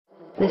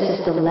This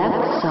is the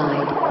left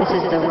side. This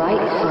is the right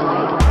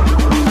side.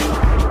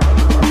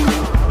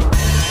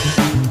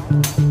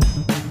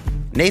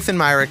 Nathan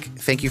Myrick,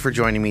 thank you for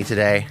joining me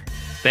today.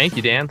 Thank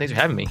you, Dan. Thanks for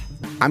having me.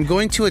 I'm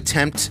going to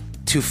attempt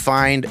to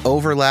find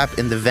overlap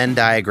in the Venn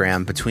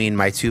diagram between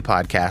my two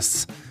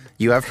podcasts.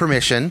 You Have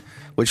Permission,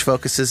 which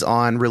focuses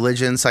on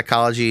religion,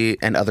 psychology,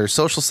 and other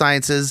social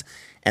sciences,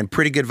 and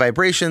Pretty Good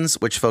Vibrations,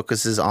 which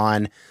focuses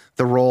on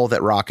the role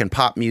that rock and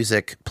pop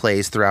music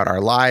plays throughout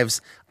our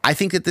lives. I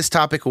think that this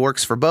topic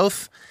works for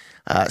both.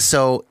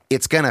 So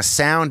it's going to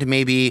sound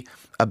maybe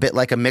a bit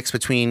like a mix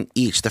between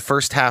each. The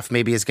first half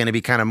maybe is going to be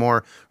kind of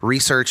more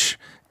research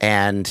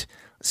and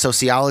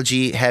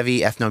sociology heavy,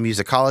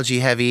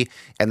 ethnomusicology heavy.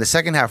 And the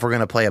second half, we're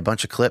going to play a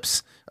bunch of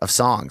clips of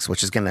songs,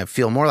 which is going to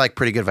feel more like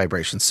Pretty Good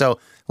Vibrations. So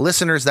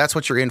listeners, that's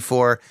what you're in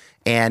for.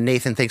 And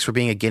Nathan, thanks for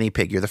being a guinea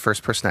pig. You're the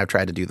first person I've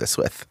tried to do this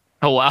with.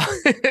 Oh, wow.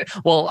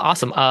 Well,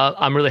 awesome.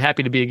 I'm really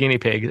happy to be a guinea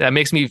pig. It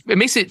makes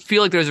it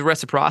feel like there's a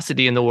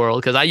reciprocity in the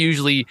world, because I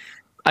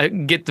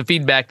get the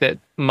feedback that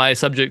my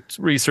subject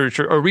research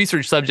or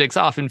research subjects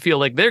often feel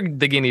like they're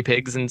the guinea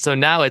pigs. And so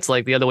now it's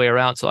like the other way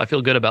around. So I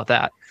feel good about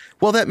that.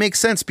 Well, that makes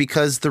sense,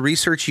 because the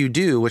research you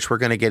do, which we're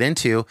going to get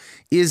into,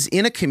 is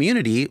in a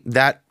community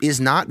that is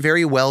not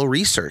very well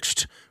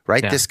researched,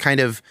 right? Yeah. This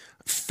kind of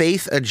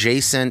faith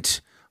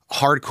adjacent,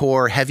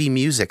 hardcore, heavy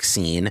music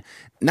scene.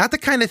 Not the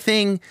kind of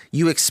thing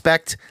you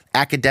expect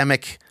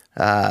academic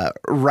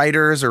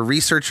writers or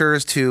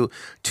researchers to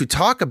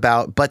talk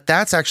about, but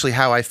that's actually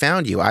how I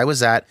found you. I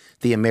was at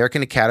the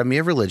American Academy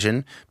of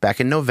Religion back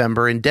in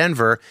November in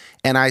Denver,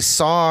 and I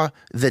saw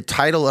the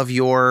title of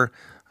your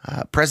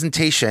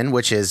presentation,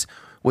 which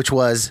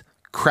was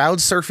Crowd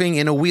Surfing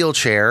in a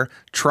Wheelchair,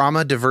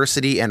 Trauma,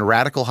 Diversity, and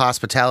Radical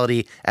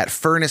Hospitality at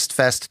Furnace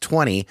Fest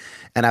 20.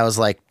 And I was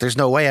like, there's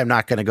no way I'm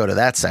not going to go to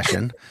that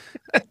session.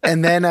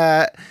 And then,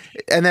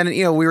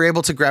 we were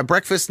able to grab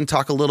breakfast and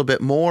talk a little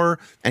bit more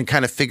and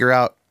kind of figure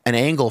out an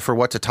angle for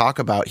what to talk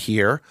about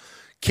here.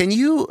 Can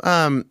you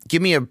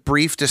give me a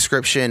brief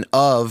description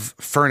of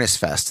Furnace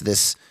Fest,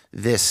 this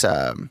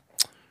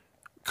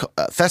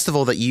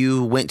festival that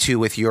you went to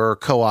with your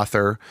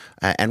co-author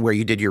and where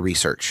you did your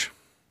research?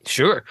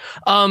 Sure.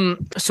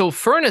 So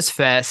Furnace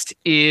Fest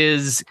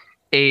is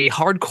a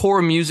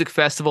hardcore music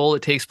festival.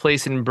 It takes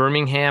place in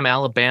Birmingham,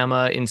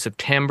 Alabama in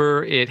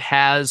September. It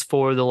has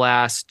for the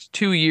last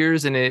 2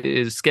 years, and it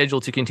is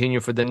scheduled to continue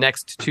for the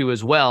next 2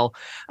 as well.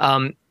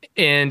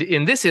 And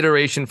in this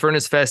iteration,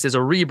 Furnace Fest is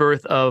a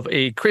rebirth of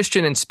a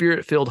Christian and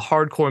spirit-filled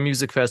hardcore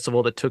music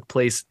festival that took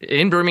place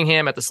in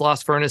Birmingham at the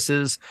Sloss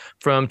Furnaces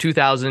from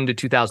 2000 to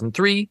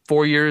 2003,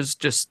 4 years,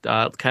 just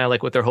kind of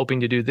like what they're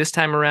hoping to do this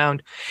time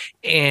around.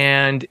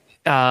 And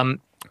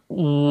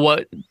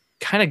what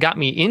kind of got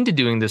me into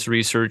doing this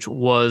research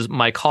was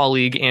my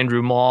colleague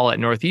Andrew Mall at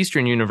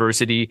Northeastern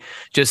University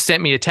just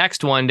sent me a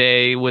text one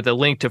day with a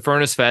link to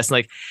Furnace Fest,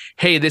 like,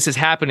 hey, this is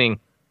happening.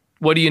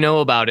 What do you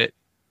know about it?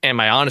 And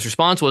my honest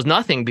response was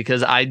nothing,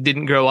 because I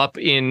didn't grow up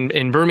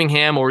in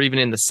Birmingham or even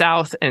in the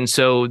South. And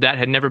so that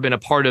had never been a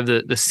part of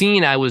the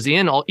scene I was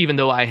in, even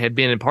though I had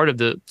been a part of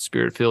the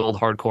spirit-filled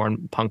hardcore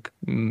and punk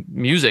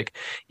music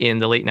in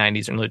the late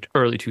 90s and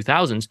early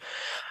 2000s.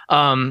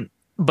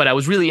 But I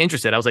was really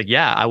interested. I was like,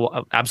 yeah,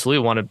 I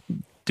absolutely want to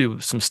do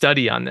some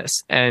study on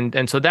this.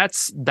 And so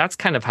that's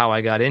kind of how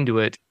I got into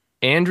it.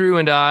 Andrew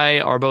and I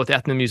are both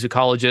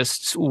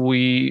ethnomusicologists.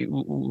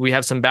 We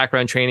have some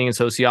background training in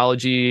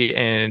sociology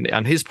and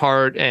on his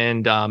part,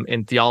 and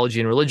in theology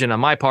and religion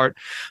on my part.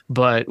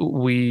 But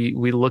we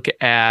look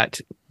at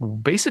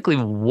basically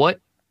what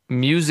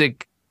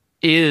music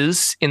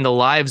is in the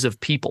lives of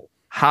people.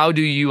 How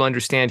do you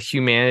understand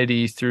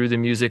humanity through the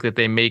music that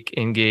they make,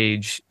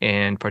 engage,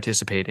 and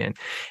participate in?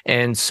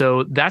 And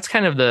so that's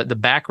kind of the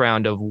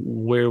background of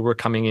where we're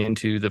coming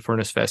into the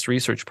Furnace Fest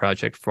research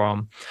project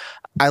from.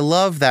 I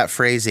love that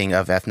phrasing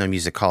of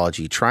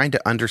ethnomusicology, trying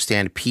to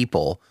understand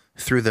people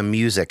through the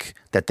music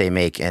that they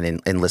make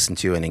and listen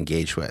to and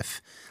engage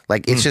with.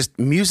 Like, it's just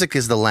music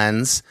is the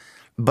lens,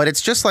 but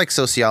it's just like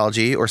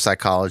sociology or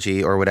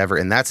psychology or whatever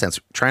in that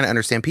sense, trying to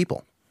understand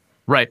people.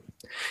 Right.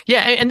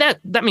 Yeah, and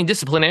that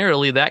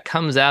disciplinarily, that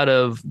comes out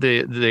of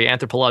the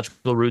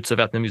anthropological roots of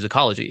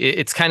ethnomusicology.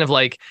 It's kind of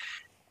like,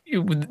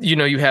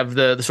 you have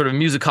the sort of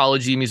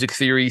musicology, music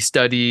theory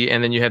study,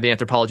 and then you have the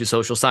anthropology,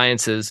 social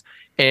sciences,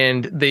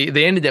 and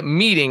they ended up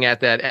meeting at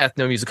that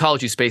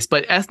ethnomusicology space.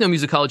 But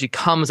ethnomusicology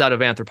comes out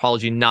of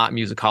anthropology, not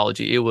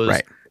musicology. It was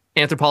right.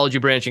 Anthropology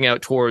branching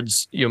out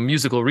towards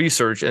musical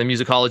research, and the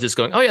musicologists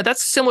going, oh yeah,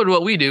 that's similar to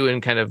what we do,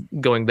 and kind of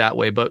going that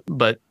way. But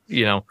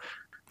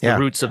the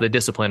roots of the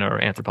discipline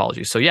are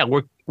anthropology. So yeah,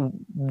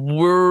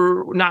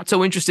 we're not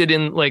so interested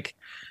in like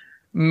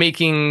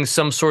making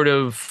some sort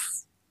of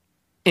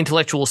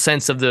intellectual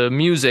sense of the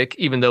music,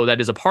 even though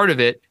that is a part of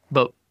it.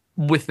 But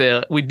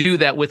we do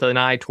that with an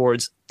eye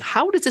towards,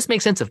 how does this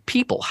make sense of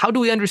people? How do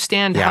we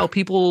understand how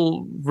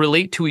people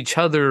relate to each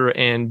other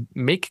and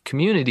make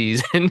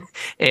communities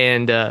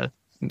and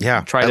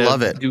try to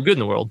love it. Do good in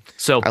the world?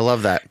 So I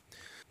love that.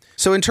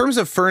 So in terms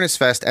of Furnace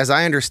Fest, as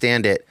I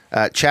understand it,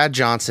 Chad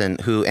Johnson,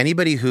 who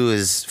anybody who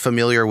is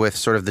familiar with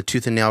sort of the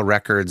Tooth and Nail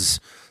Records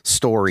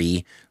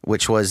story,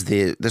 which was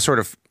the sort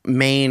of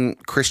main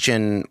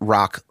Christian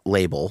rock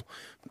label,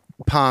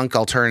 punk,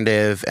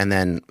 alternative, and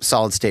then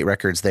Solid State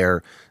Records,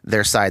 their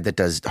side that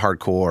does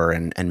hardcore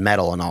and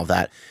metal and all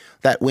that.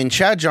 That when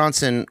Chad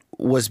Johnson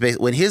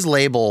when his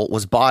label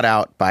was bought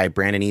out by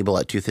Brandon Ebel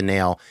at Tooth and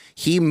Nail,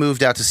 he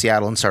moved out to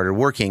Seattle and started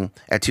working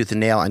at Tooth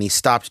and Nail, and he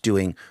stopped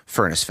doing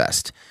Furnace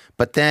Fest.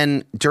 But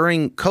then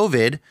during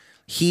COVID,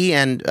 he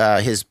and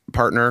his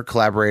partner,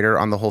 collaborator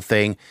on the whole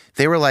thing,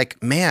 they were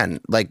like, man,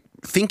 like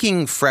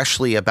thinking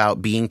freshly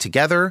about being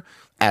together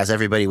as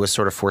everybody was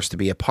sort of forced to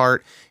be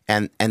apart.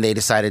 And they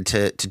decided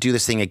to do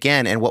this thing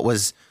again. And what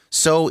was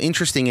so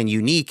interesting and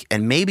unique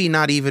and maybe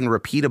not even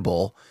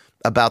repeatable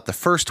about the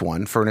first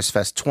one, Furnace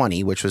Fest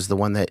 20, which was the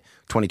one that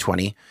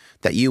 2020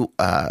 that you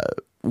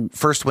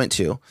first went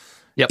to,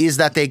 is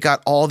that they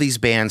got all these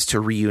bands to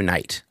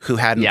reunite who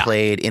hadn't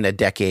played in a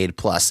decade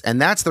plus.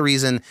 And that's the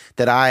reason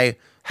that I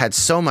had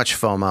so much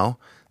FOMO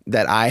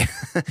that I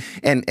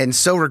and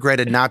so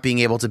regretted not being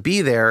able to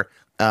be there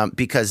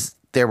because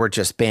there were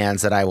just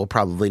bands that I will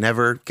probably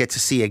never get to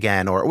see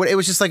again. Or it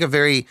was just like a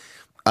very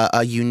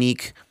a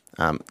unique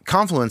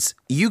confluence.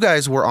 You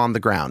guys were on the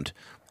ground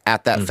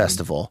at that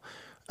festival.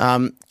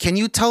 Can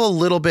you tell a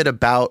little bit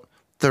about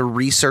the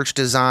research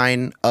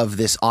design of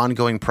this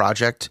ongoing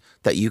project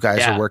that you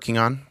guys are working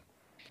on?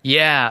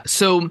 Yeah.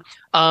 So,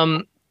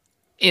 in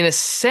a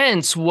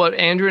sense, what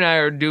Andrew and I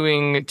are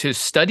doing to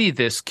study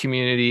this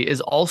community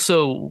is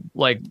also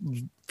like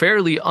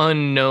fairly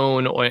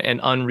unknown and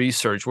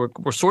unresearched.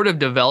 We're sort of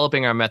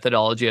developing our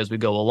methodology as we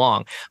go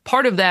along.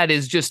 Part of that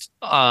is just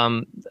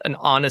an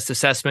honest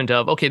assessment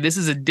of, okay, this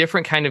is a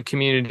different kind of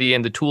community,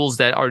 and the tools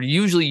that are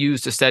usually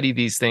used to study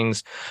these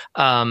things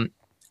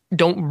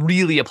don't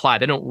really apply.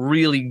 They don't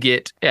really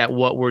get at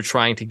what we're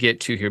trying to get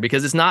to here,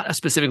 because it's not a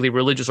specifically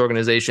religious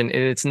organization,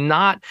 and it's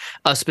not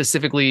a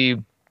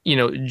specifically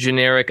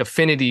generic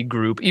affinity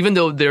group, even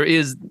though there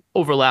is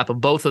overlap of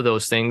both of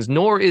those things,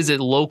 nor is it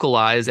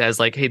localized as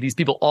like, hey, these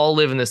people all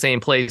live in the same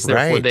place,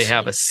 therefore they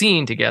have a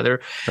scene together.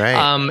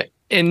 Right.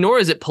 And nor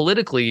is it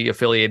politically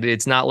affiliated.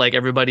 It's not like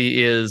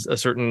everybody is a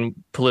certain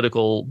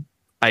political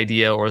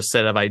idea or a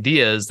set of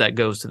ideas that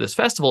goes to this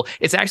festival.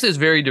 It's actually this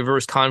very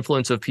diverse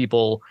confluence of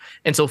people.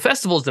 And so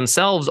festivals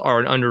themselves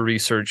are an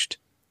under-researched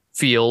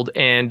field,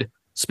 and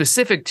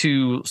specific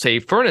to, say,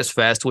 Furnace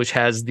Fest, which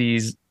has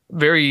these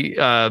very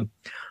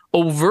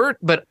overt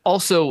but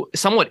also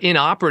somewhat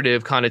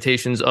inoperative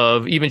connotations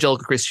of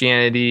evangelical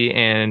Christianity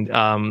and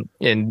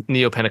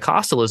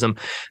neo-Pentecostalism,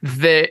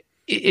 that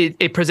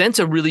it presents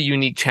a really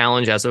unique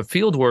challenge as a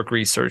fieldwork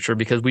researcher,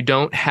 because we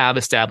don't have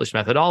established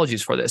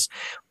methodologies for this.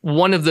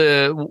 One of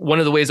the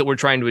ways that we're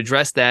trying to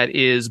address that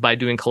is by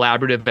doing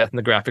collaborative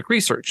ethnographic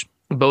research.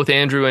 Both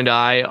Andrew and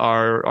I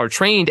are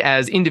trained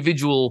as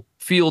individual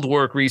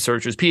fieldwork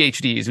researchers,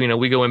 PhDs.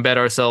 We go embed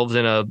ourselves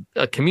in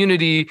a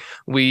community,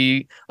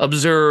 we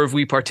observe,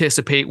 we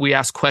participate, we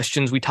ask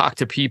questions, we talk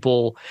to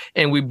people,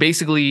 and we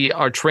basically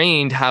are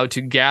trained how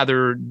to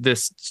gather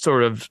this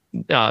sort of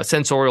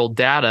sensorial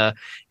data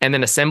and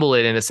then assemble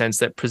it in a sense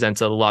that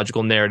presents a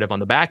logical narrative on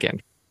the back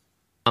end.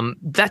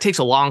 That takes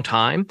a long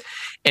time,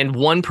 and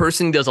one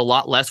person does a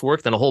lot less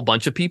work than a whole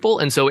bunch of people.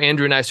 And so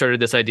Andrew and I started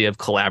this idea of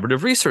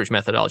collaborative research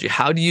methodology.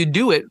 How do you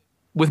do it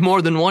with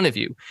more than one of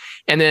you?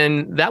 And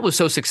then that was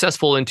so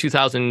successful in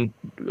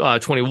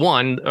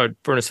 2021, or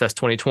Furnace Fest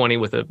 2020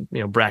 with a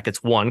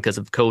brackets 1 because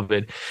of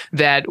COVID,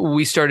 that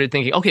we started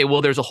thinking, okay,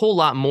 well, there's a whole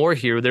lot more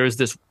here. There's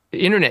this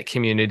internet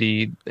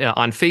community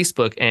on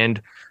Facebook,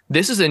 and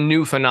this is a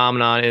new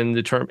phenomenon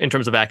in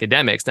terms of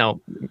academics.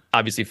 Now,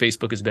 obviously,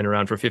 Facebook has been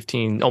around for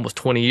 15, almost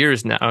 20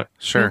 years now.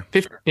 Sure.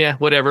 50, yeah,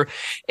 whatever.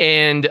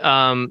 And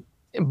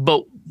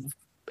but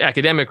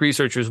academic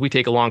researchers, we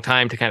take a long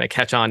time to kind of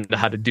catch on to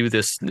how to do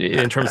this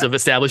in terms of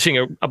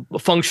establishing a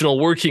functional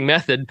working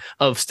method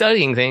of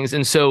studying things.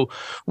 And so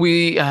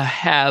we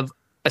have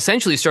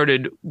essentially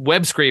started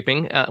web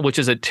scraping, which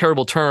is a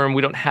terrible term.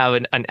 We don't have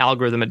an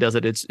algorithm that does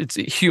it. It's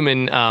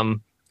human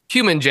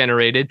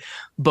generated,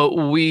 but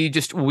we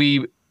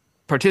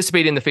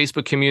participate in the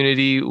Facebook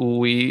community.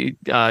 We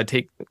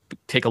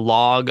take a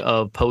log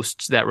of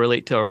posts that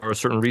relate to our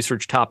certain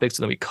research topics,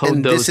 and then we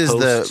code those posts.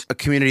 And this is a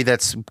community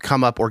that's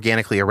come up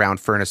organically around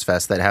Furnace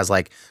Fest that has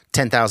like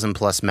 10,000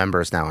 plus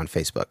members now on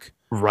Facebook.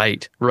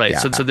 Right. Yeah.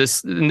 So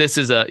this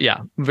is a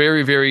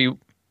very, very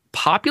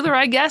popular,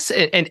 I guess,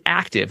 and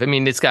active. I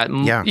mean, it's got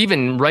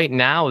even right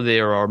now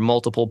there are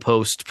multiple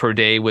posts per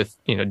day with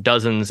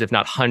dozens, if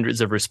not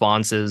hundreds, of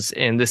responses,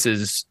 and this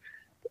is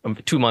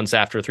 2 months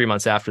after, 3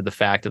 months after the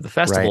fact of the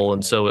festival,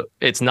 and so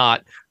it's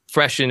not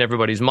fresh in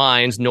everybody's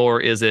minds,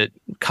 nor is it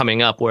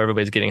coming up where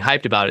everybody's getting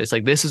hyped about it. It's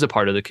like, this is a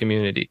part of the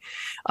community.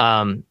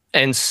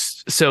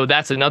 So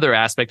that's another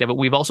aspect of it.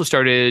 We've also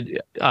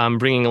started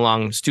bringing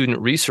along student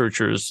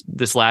researchers.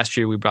 This last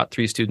year, we brought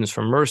 3 students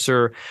from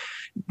Mercer,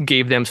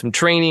 gave them some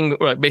training,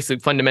 basically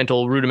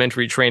fundamental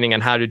rudimentary training on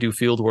how to do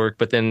field work,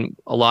 but then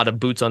a lot of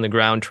boots on the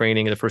ground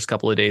training in the first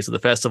couple of days of the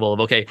festival of,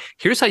 okay,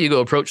 here's how you go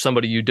approach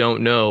somebody you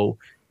don't know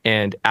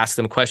and ask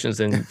them questions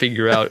and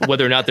figure out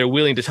whether or not they're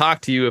willing to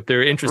talk to you, if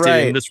they're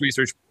interested in this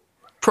research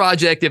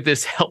project, if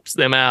this helps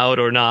them out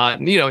or not.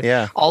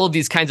 All of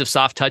these kinds of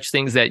soft touch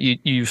things that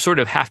you sort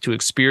of have to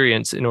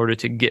experience in order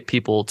to get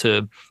people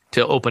to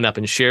open up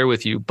and share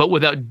with you, but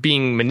without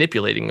being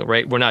manipulating,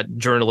 right? We're not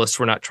journalists.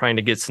 We're not trying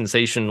to get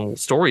sensational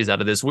stories out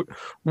of this.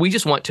 We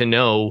just want to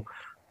know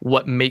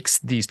what makes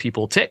these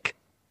people tick.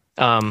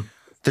 The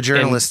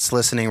journalists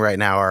listening right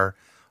now are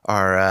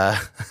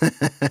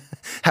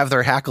have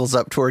their hackles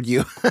up toward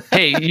you.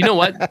 Hey, you know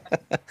what?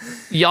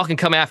 Y'all can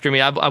come after me.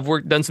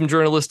 I've done some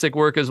journalistic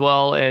work as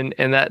well, and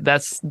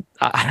that's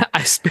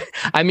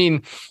I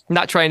mean,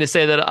 not trying to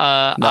say that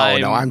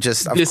I'm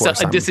just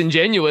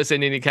disingenuous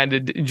in any kind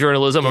of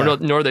journalism,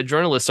 nor that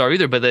journalists are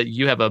either, but that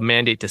you have a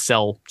mandate to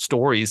sell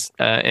stories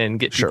and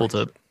get people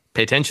to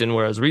pay attention.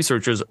 Whereas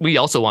researchers, we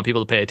also want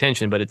people to pay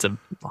attention, but it's a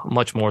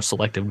much more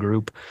selective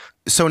group.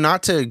 So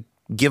not to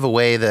give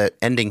away the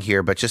ending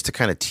here, but just to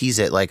kind of tease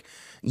it, like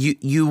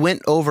you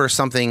went over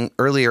something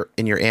earlier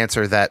in your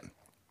answer that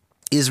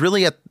is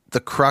really at the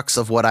crux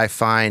of what I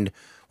find,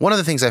 one of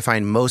the things I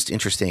find most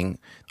interesting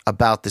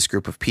about this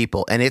group of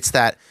people. And it's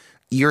that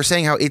you're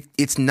saying how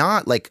it's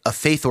not like a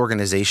faith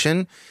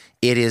organization.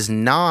 It is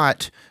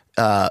not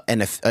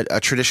a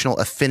traditional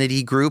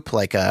affinity group,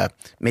 like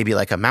maybe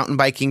like a mountain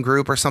biking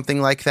group or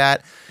something like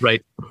that.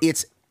 Right.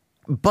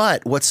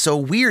 But what's so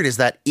weird is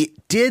that it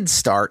did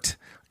start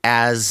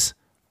as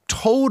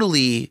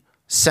totally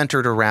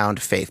centered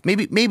around faith.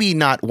 Maybe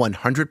not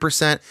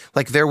 100%.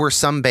 Like there were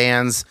some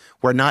bands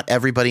where not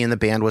everybody in the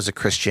band was a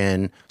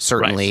Christian,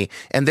 certainly. Right.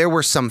 And there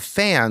were some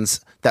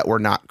fans that were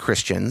not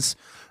Christians.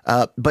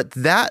 But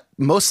that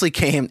mostly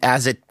came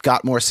as it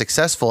got more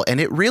successful. And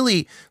it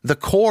really, the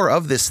core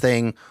of this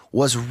thing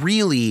was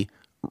really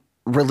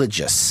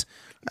religious.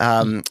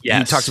 You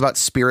talked about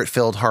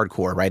spirit-filled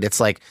hardcore, right? It's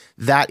like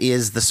that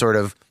is the sort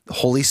of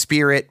Holy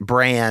Spirit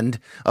brand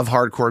of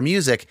hardcore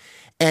music.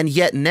 And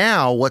yet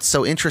now what's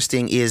so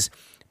interesting is,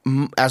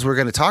 as we're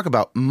going to talk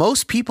about,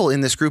 most people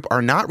in this group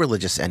are not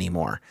religious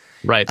anymore.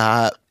 Right.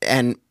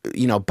 And,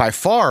 by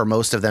far,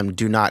 most of them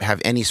do not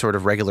have any sort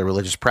of regular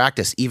religious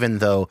practice, even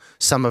though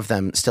some of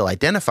them still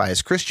identify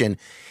as Christian.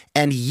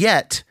 And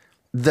yet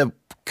the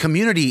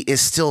community is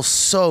still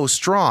so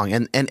strong.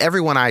 And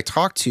everyone I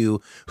talked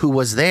to who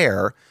was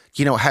there,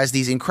 has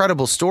these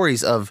incredible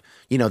stories of,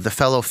 the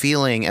fellow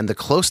feeling and the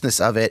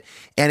closeness of it.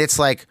 And it's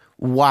like,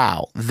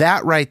 wow,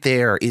 that right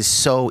there is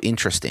so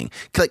interesting.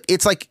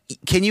 It's like,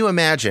 can you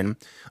imagine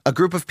a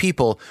group of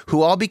people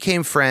who all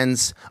became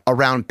friends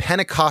around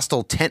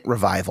Pentecostal tent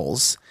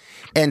revivals,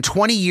 and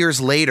 20 years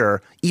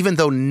later, even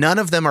though none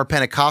of them are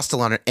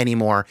Pentecostal on it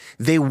anymore,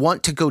 they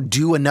want to go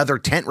do another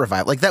tent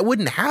revival? Like that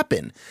wouldn't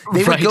happen.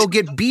 They would go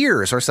get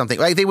beers or something.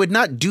 Like they would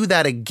not do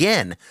that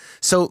again.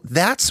 So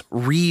that's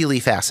really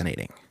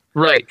fascinating.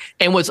 Right.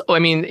 And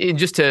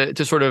just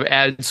to sort of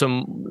add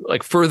some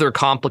like further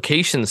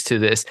complications to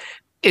this,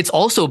 it's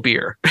also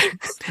beer.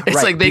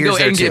 It's like they go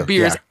and get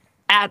beers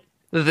at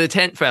the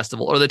tent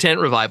festival or the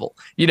tent revival,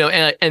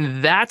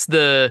 and that's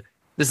this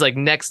like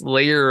next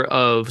layer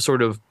of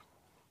sort of,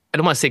 I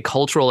don't want to say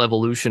cultural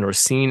evolution or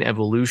scene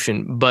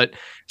evolution, but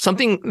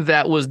something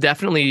that was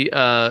definitely,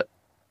 I'll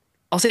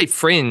say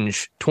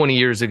fringe 20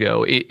 years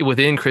ago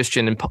within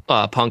Christian and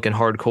punk and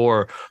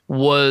hardcore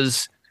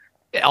was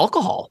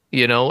alcohol,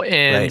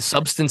 and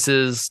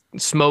substances,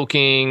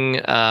 smoking,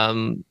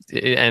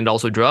 and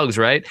also drugs,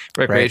 right?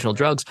 Recreational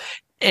drugs.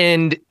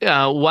 And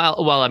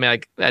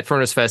while at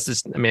Furnace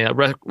Fest,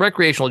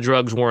 recreational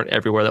drugs weren't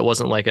everywhere. That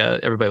wasn't like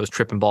everybody was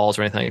tripping balls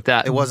or anything like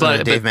that. It wasn't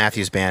a Dave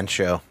Matthews Band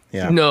show.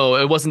 Yeah. No,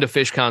 it wasn't a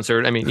Fish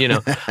concert.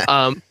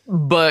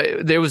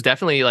 But there was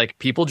definitely like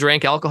people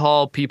drank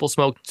alcohol, people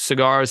smoked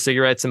cigars,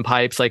 cigarettes, and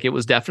pipes. Like it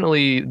was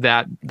definitely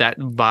that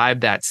vibe,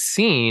 that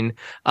scene.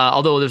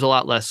 Although there's a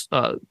lot less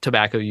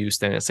tobacco use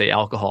than say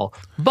alcohol,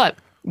 but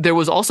there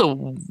was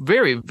also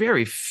very,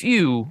 very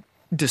few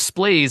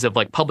displays of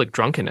like public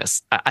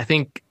drunkenness. I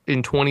think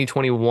in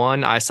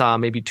 2021, I saw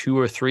maybe 2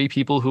 or 3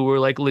 people who were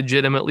like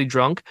legitimately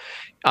drunk.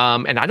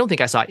 And I don't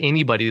think I saw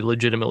anybody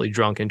legitimately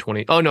drunk in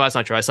 20. Oh, no, that's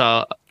not true. I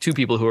saw 2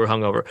 people who were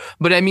hungover.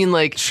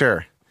 But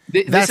sure.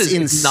 That's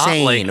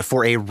insane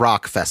for a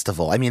rock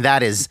festival.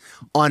 That is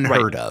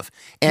unheard of.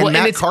 And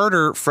Matt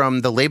Carter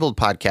from the Labeled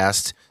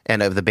podcast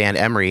and of the band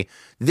Emery,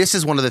 this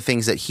is one of the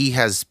things that he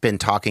has been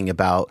talking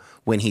about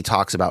when he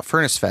talks about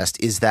Furnace Fest,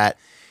 is that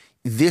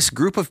this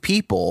group of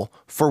people,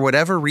 for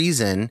whatever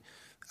reason,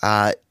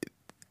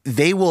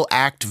 they will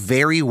act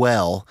very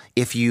well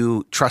if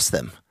you trust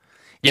them.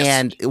 Yes.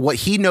 And what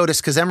he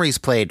noticed, because Emery's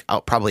played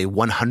probably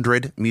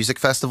 100 music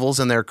festivals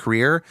in their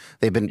career.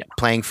 They've been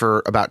playing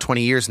for about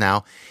 20 years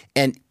now.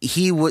 And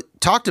he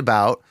talked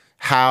about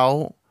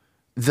how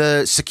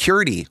the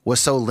security was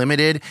so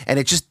limited, and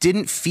it just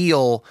didn't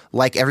feel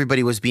like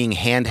everybody was being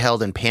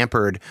handheld and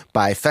pampered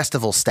by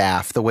festival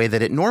staff the way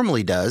that it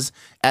normally does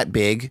at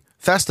big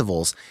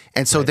festivals.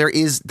 And so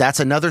that's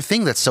another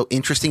thing that's so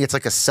interesting. It's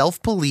like a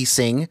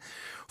self-policing,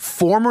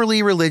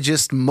 formerly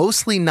religious,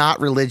 mostly not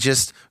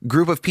religious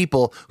group of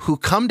people who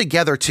come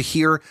together to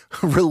hear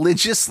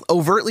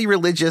overtly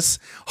religious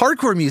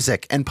hardcore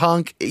music and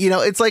punk.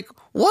 It's like,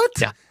 what?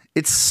 Yeah.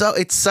 It's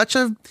such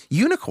a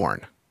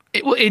unicorn.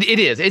 It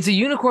is. It's a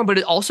unicorn, but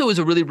it also is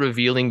a really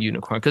revealing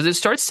unicorn because it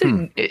starts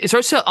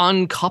to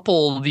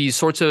uncouple these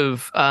sorts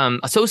of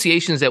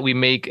associations that we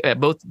make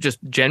both just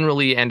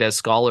generally and as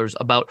scholars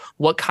about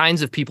what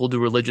kinds of people do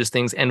religious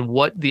things and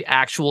what the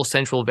actual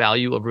central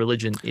value of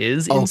religion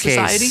is in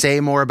society. Okay, say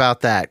more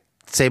about that.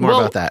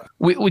 About that.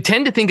 We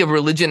tend to think of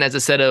religion as a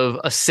set of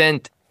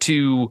assent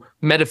to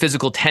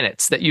metaphysical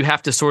tenets, that you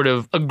have to sort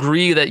of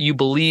agree that you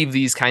believe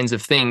these kinds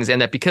of things,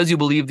 and that because you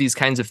believe these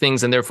kinds of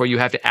things and therefore you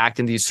have to act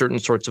in these certain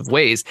sorts of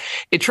ways.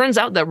 It turns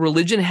out that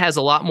religion has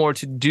a lot more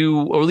to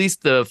do, or at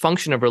least the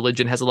function of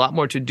religion has a lot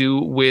more to do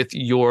with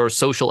your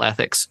social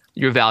ethics,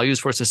 your values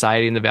for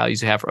society and the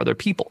values you have for other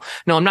people.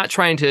 Now, I'm not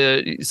trying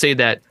to say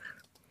that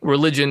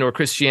religion or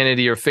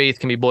Christianity or faith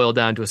can be boiled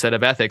down to a set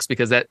of ethics,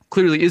 because that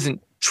clearly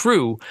isn't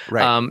true,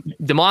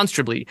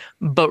 demonstrably,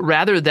 but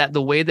rather that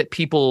the way that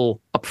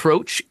people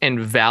approach and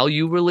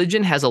value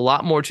religion has a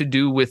lot more to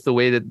do with the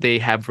way that they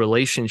have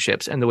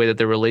relationships and the way that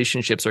their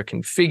relationships are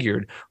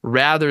configured,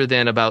 rather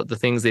than about the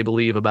things they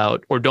believe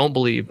about or don't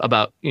believe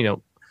about,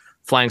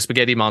 flying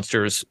spaghetti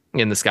monsters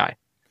in the sky.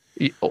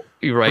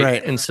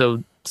 Right. And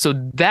so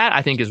that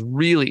I think is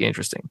really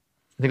interesting.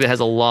 I think that has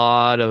a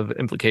lot of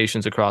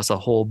implications across a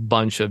whole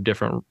bunch of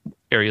different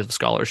areas of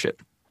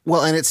scholarship.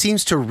 Well, and it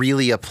seems to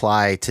really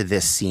apply to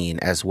this scene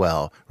as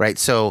well, right?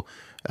 So,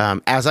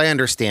 as I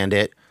understand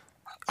it,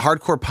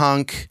 hardcore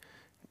punk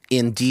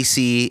in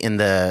DC in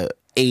the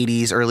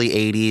 80s, early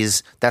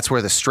 80s, that's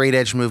where the straight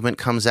edge movement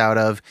comes out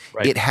of.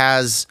 Right. It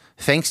has,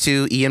 thanks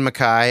to Ian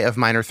MacKaye of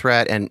Minor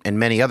Threat and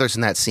many others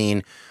in that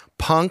scene,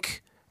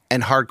 punk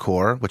and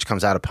hardcore, which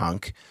comes out of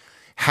punk,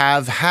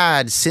 have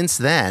had since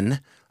then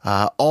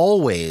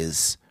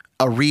always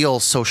a real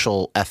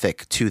social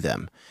ethic to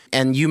them.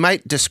 And you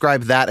might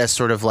describe that as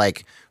sort of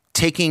like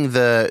taking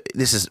this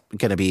is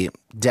going to be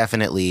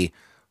definitely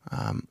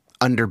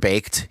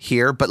underbaked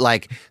here, but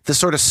like the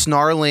sort of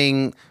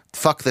snarling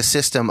fuck the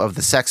system of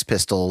the Sex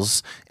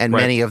Pistols and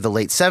many of the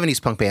late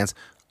 70s punk bands.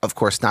 Of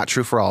course, not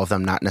true for all of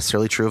them, not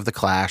necessarily true of the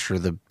Clash or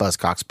the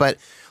Buzzcocks, but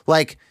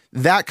like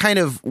that kind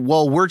of,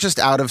 well, we're just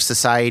out of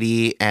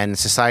society and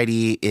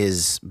society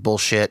is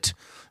bullshit.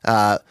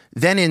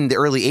 Then in the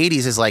early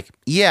 80s is like,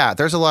 yeah,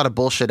 there's a lot of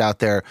bullshit out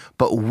there,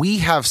 but we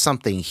have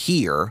something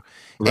here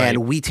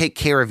and we take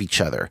care of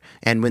each other.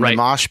 And when the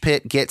mosh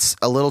pit gets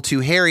a little too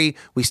hairy,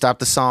 we stop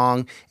the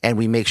song and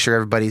we make sure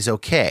everybody's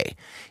okay.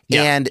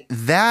 Yeah. And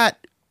that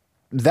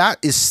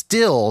is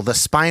still the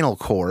spinal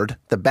cord,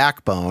 the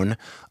backbone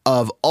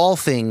of all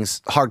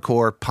things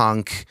hardcore,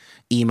 punk,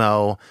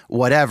 emo,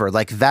 whatever,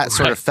 like that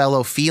sort of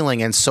fellow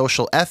feeling and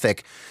social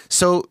ethic.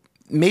 So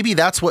maybe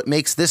that's what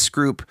makes this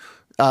group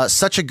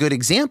such a good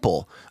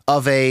example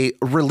of a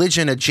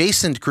religion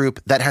adjacent group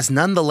that has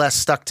nonetheless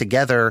stuck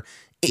together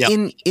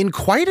in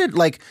quite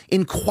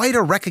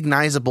a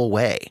recognizable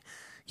way,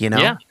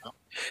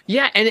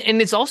 Yeah,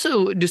 and it's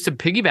also, just to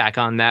piggyback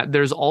on that,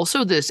 there's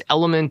also this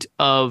element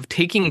of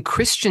taking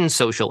Christian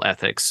social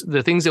ethics,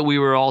 the things that we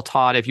were all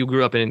taught if you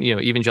grew up in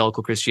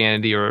evangelical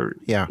Christianity or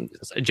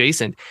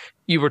adjacent.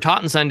 You were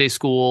taught in Sunday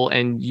school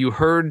and you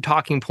heard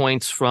talking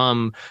points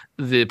from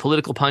the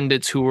political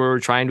pundits who were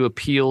trying to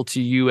appeal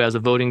to you as a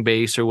voting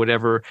base or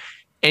whatever,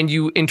 and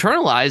you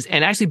internalized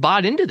and actually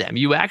bought into them.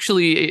 You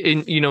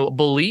actually,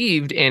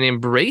 believed and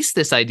embraced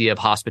this idea of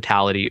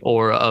hospitality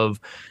or of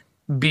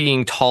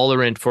being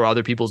tolerant for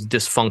other people's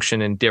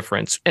dysfunction and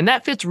difference. And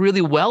that fits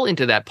really well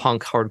into that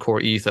punk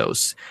hardcore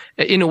ethos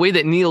in a way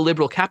that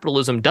neoliberal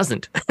capitalism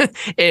doesn't.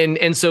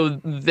 and so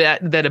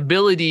that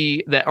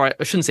ability, or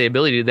I shouldn't say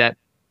ability, that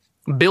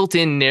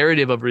built-in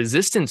narrative of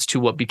resistance to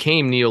what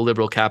became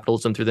neoliberal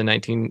capitalism through the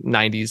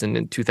 1990s and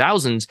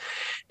 2000s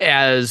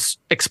as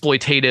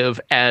exploitative,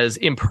 as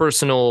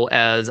impersonal,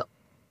 as,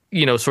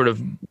 sort of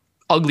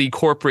ugly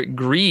corporate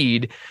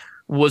greed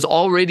was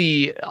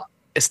already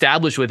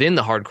established within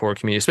the hardcore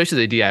community,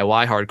 especially the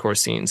DIY hardcore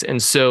scenes.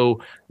 And so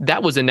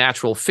that was a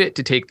natural fit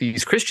to take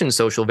these Christian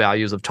social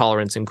values of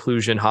tolerance,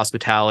 inclusion,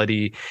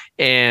 hospitality,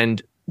 and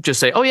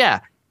just say, oh yeah,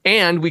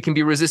 and we can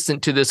be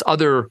resistant to this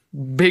other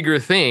bigger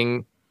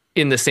thing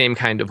in the same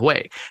kind of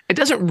way. It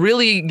doesn't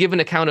really give an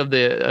account of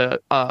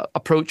the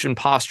approach and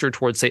posture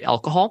towards, say,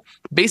 alcohol.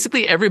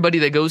 Basically, everybody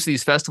that goes to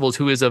these festivals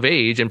who is of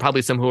age, and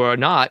probably some who are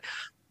not,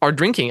 are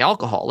drinking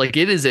alcohol. Like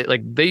it is,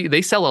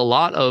 they sell a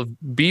lot of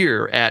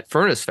beer at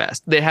Furnace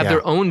Fest. They have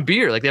their own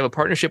beer. Like they have a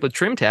partnership with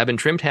Trim Tab, and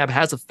Trim Tab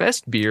has a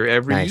fest beer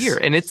every year,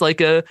 and it's like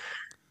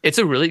It's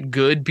a really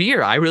good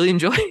beer. I really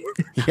enjoy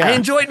it. Yeah. I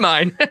enjoyed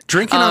mine.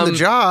 Drinking on the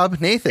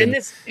job, Nathan.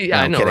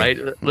 I know, right?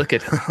 Look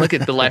at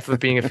the life of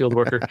being a field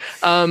worker.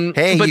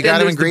 Hey, you got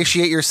to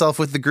ingratiate yourself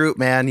with the group,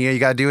 man. You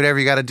got to do whatever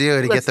you got to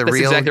do to get the real.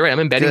 That's exactly right. I'm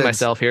embedding goods.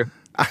 myself here.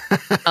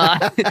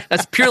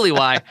 That's purely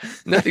why.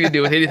 Nothing to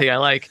do with anything I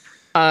like.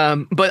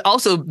 But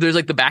also there's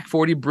like the Back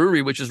 40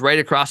 Brewery, which is right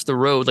across the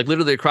road, like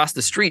literally across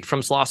the street from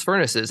Sloss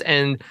Furnaces.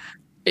 And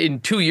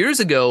 2 years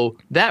ago,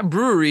 that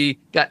brewery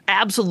got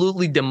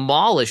absolutely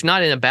demolished,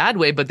 not in a bad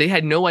way, but they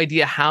had no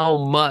idea how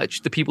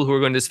much the people who were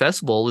going to this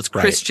festival, this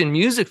Christian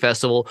music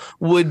festival,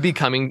 would be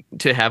coming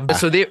to have.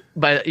 So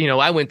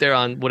I went there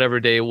on whatever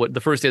day, the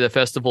first day of the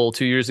festival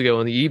 2 years ago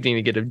in the evening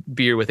to get a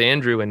beer with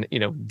Andrew and,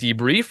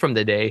 debrief from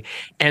the day.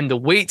 And the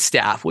wait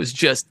staff was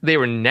they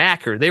were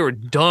knackered. They were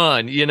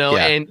done,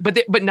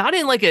 but not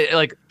in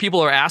like people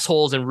are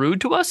assholes and rude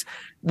to us,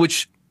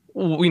 which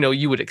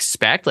you would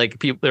expect, like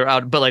people they're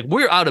out, but like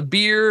we're out of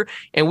beer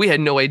and we had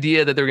no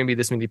idea that there were going to be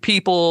this many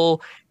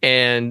people.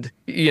 And,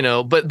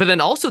 but then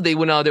also they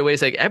went out of their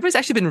ways. Like everybody's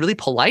actually been really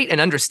polite and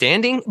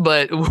understanding,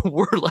 but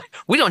we're like,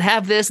 we don't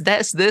have this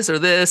or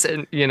this.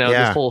 And,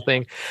 this whole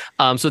thing.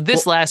 So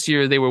last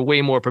year they were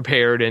way more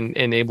prepared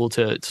and able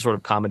to sort of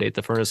accommodate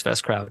the Furnace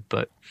Fest crowd.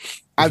 But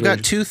I've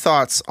got two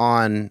thoughts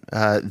on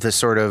the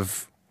sort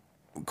of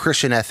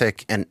Christian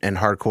ethic and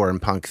hardcore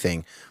and punk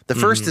thing. The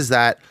first is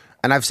that,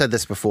 and I've said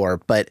this before,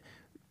 but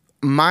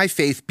my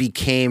faith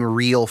became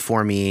real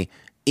for me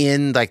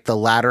in like the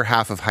latter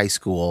half of high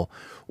school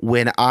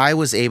when I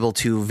was able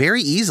to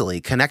very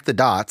easily connect the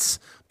dots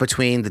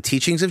between the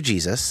teachings of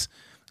Jesus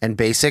and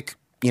basic,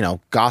 the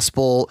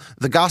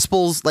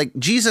gospel's like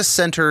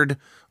Jesus-centered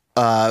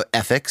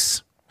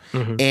ethics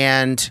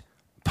and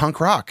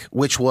punk rock,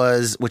 which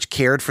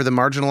cared for the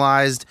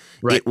marginalized.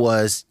 Right. It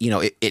was,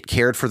 it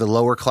cared for the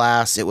lower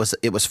class. It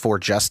was for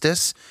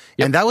justice.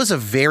 Yep. And that was a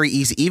very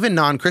easy, even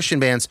non-Christian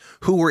bands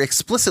who were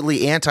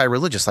explicitly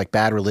anti-religious, like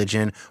Bad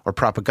Religion or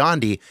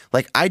Propagandhi.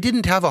 Like I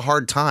didn't have a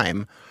hard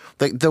time.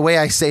 Like the way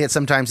I say it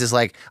sometimes is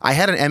like I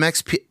had an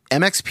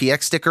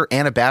MXPX sticker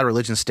and a Bad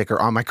Religion sticker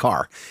on my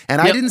car.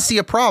 And I didn't see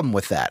a problem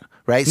with that.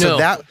 Right. So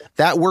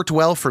that worked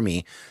well for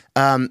me.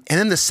 And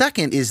then the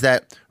second is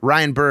that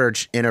Ryan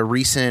Burge, in a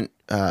recent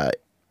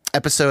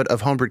episode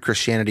of Homebrewed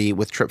Christianity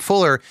with Trip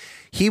Fuller,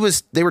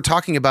 they were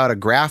talking about a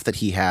graph that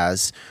he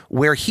has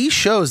where he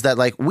shows that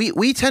like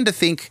we tend to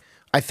think,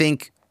 I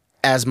think,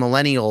 as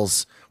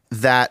millennials,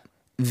 that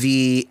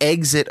the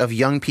exit of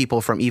young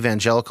people from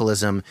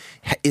evangelicalism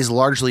is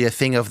largely a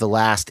thing of the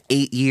last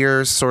 8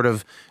 years, sort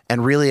of,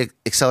 and really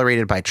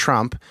accelerated by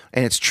Trump.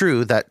 And it's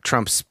true that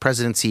Trump's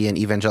presidency and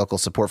evangelical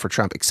support for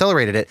Trump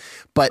accelerated it.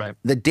 But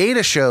the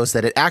data shows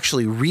that it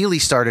actually really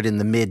started in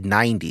the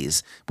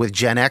mid-90s with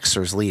Gen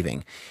Xers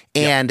leaving.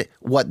 And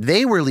what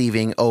they were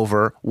leaving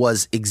over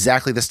was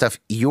exactly the stuff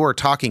you're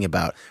talking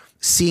about.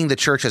 Seeing the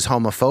church as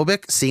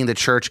homophobic, seeing the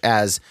church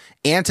as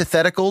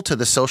antithetical to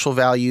the social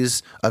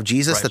values of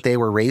Jesus that they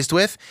were raised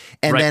with.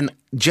 And then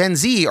Gen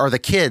Z are the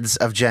kids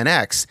of Gen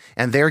X,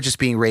 and they're just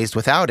being raised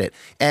without it.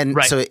 And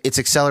so it's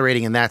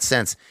accelerating in that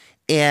sense.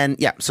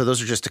 And so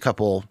those are just a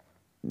couple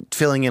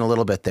filling in a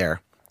little bit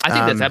there.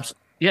 I think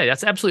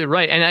that's absolutely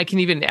right. And I can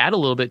even add a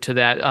little bit to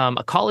that.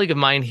 A colleague of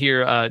mine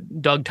here,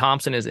 Doug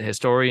Thompson, is a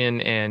historian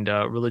and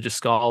religious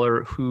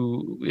scholar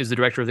who is the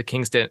director of the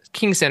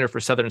King Center for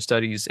Southern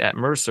Studies at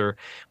Mercer,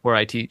 where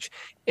I teach.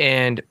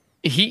 And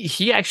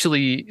he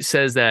actually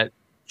says that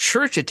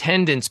church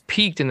attendance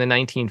peaked in the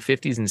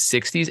 1950s and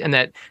 60s,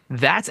 and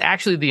that's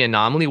actually the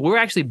anomaly. We're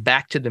actually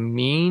back to the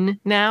mean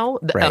now,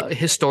 the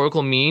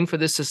historical mean for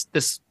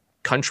this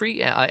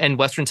country and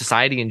Western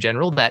society in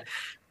general, that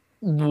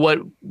what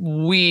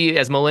we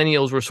as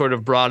millennials were sort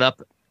of brought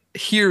up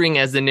hearing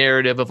as the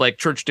narrative of like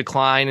church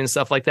decline and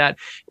stuff like that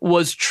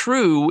was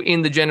true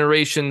in the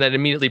generation that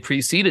immediately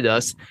preceded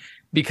us,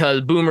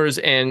 because boomers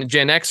and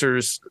Gen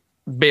Xers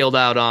bailed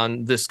out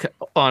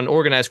on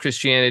organized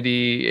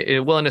Christianity.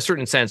 Well, in a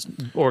certain sense,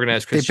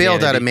 organized Christianity. They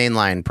bailed out of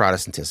mainline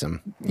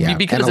Protestantism. Yeah.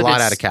 Because and a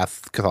lot out of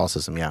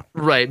Catholicism. Yeah.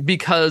 Right.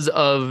 Because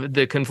of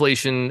the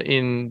conflation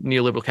in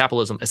neoliberal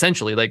capitalism,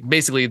 essentially. Like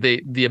basically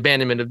the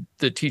abandonment of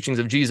the teachings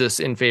of Jesus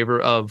in favor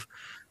of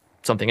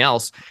something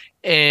else.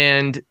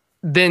 And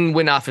then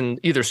went off and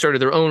either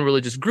started their own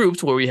religious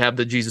groups where we have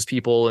the Jesus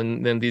people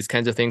and then these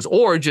kinds of things,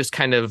 or just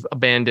kind of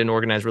abandon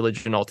organized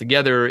religion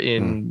altogether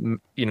in,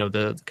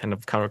 the kind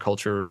of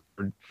counterculture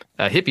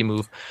hippie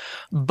move.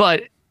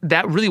 But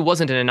that really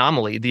wasn't an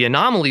anomaly. The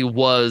anomaly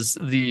was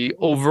the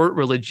overt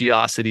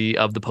religiosity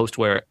of the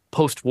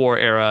post-war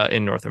era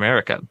in North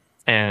America.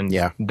 And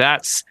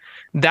that's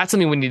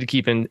something we need to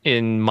keep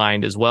in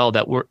mind as well,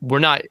 that we're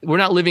not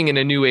living in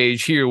a new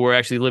age here. We're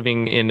actually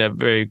living in a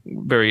very,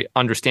 very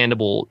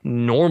understandable,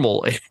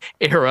 normal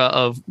era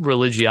of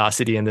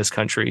religiosity in this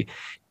country.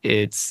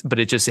 But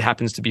it just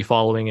happens to be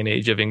following an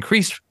age of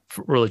increased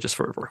religious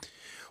fervor.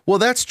 Well,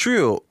 that's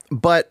true.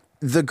 But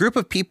the group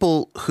of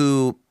people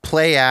who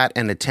play at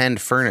and attend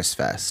Furnace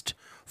Fest,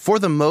 for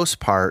the most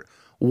part,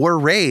 were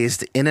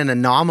raised in an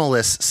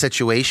anomalous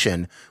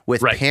situation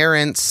with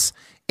parents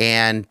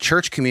and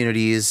church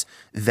communities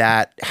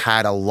that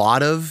had a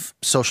lot of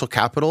social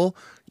capital,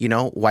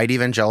 white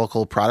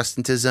evangelical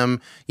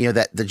Protestantism,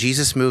 that the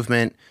Jesus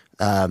movement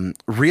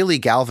really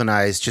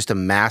galvanized just a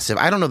massive,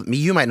 I don't know,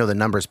 you might know the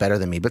numbers better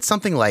than me, but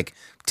something like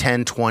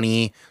 10,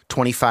 20,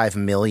 25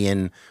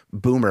 million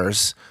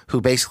boomers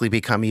who basically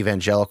become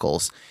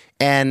evangelicals.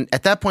 And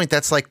at that point,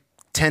 that's like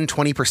 10,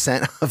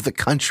 20% of the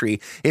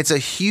country. It's a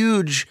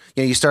huge,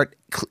 you start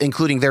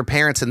including their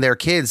parents and their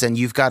kids, and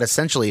you've got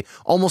essentially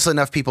almost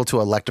enough people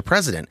to elect a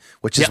president,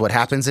 which is what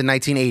happens in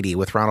 1980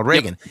 with Ronald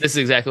Reagan. Yep. This is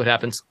exactly what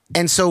happens.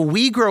 And so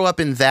we grow up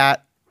in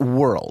that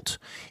world,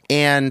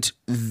 and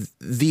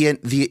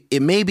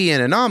it may be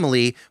an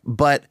anomaly,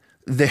 but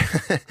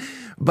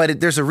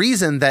there's a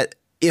reason that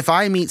if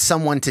I meet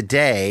someone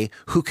today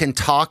who can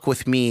talk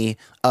with me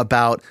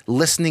about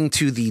listening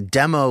to the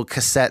demo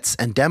cassettes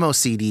and demo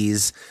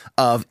CDs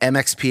of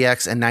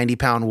MXPX and 90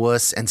 Pound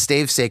Wuss and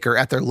Stavesacre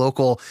at their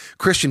local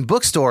Christian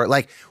bookstore,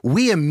 like,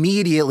 we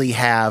immediately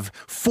have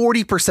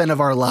 40% of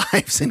our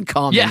lives in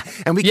common. Yeah.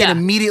 And we can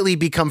immediately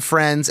become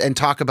friends and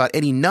talk about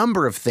any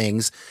number of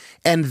things.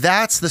 And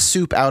that's the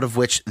soup out of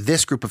which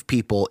this group of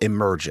people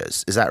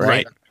emerges. Is that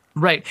right?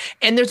 Right.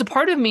 And there's a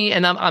part of me,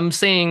 and I'm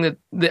saying that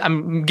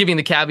I'm giving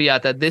the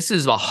caveat that this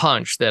is a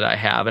hunch that I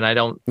have, and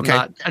I'm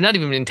not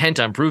even intent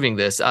on proving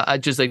this. I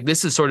just like,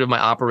 this is sort of my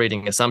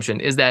operating assumption,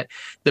 is that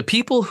the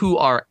people who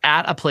are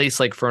at a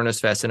place like Furnace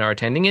Fest and are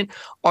attending it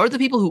are the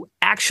people who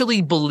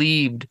actually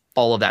believed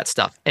all of that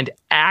stuff and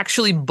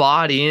actually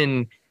bought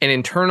in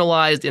and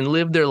internalized and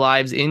lived their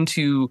lives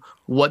into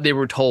what they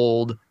were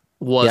told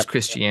was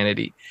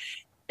Christianity.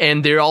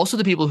 And they're also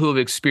the people who have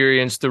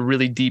experienced the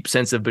really deep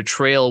sense of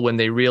betrayal when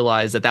they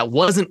realized that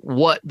wasn't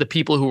what the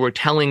people who were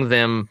telling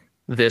them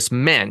this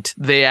meant.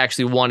 They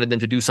actually wanted them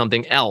to do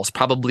something else,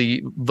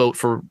 probably vote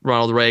for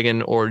Ronald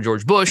Reagan or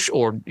George Bush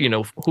or,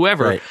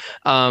 whoever.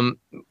 Right.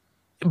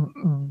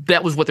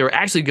 That was what they were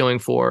actually going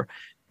for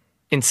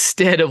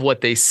instead of what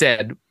they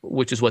said,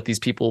 which is what these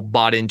people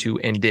bought into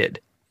and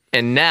did.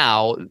 And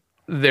now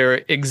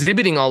they're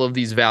exhibiting all of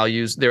these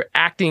values. They're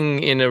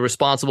acting in a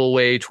responsible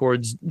way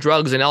towards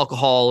drugs and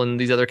alcohol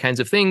and these other kinds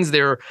of things.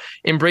 They're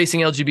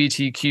embracing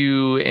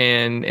LGBTQ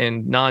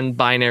and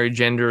non-binary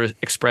gender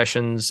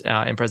expressions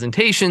and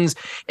presentations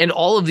and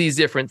all of these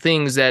different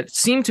things that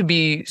seem to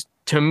be,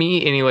 to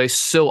me anyway,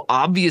 so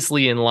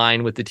obviously in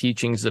line with the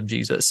teachings of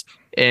Jesus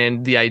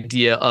and the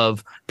idea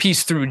of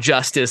peace through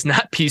justice,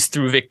 not peace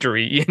through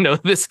victory.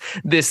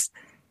 This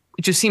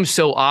it just seems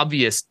so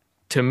obvious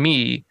to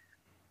me,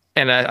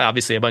 and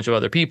obviously a bunch of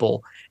other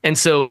people. And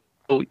so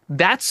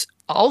that's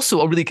also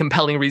a really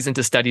compelling reason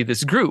to study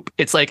this group.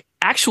 It's like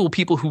actual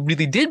people who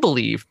really did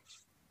believe,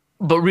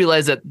 but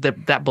realized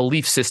that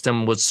belief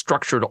system was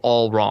structured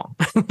all wrong,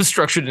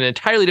 structured in an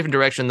entirely different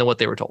direction than what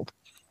they were told.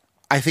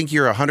 I think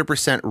you're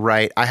 100%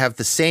 right. I have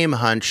the same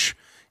hunch,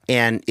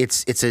 and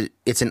it's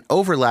an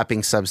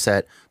overlapping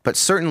subset, but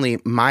certainly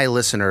my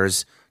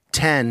listeners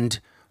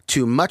tend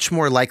to much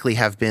more likely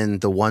have been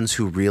the ones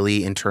who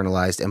really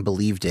internalized and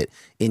believed it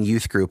in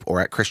youth group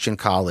or at Christian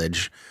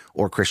college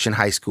or Christian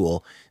high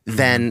school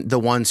than the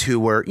ones who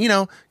were,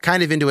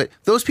 kind of into it.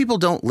 Those people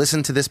don't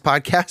listen to this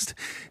podcast.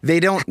 They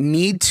don't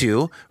need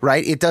to,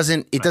 right? It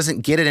doesn't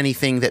get at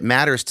anything that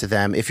matters to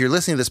them. If you're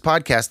listening to this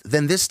podcast,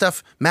 then this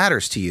stuff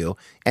matters to you.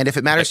 And if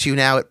it matters to you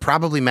now, it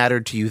probably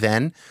mattered to you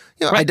then.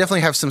 I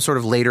definitely have some sort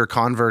of later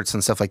converts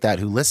and stuff like that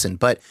who listen,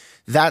 but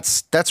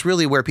that's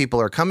really where people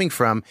are coming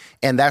from.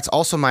 And that's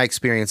also my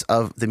experience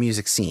of the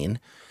music scene.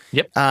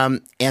 Yep.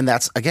 And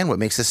that's, again, what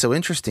makes this so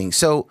interesting.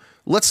 So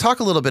let's talk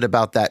a little bit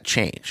about that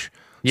change.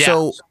 Yeah.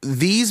 So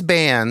these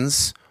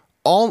bands,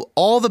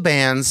 all the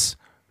bands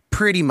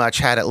pretty much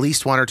had at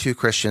least one or two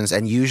Christians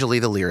and usually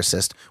the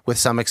lyricist with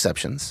some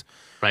exceptions.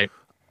 Right.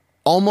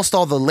 Almost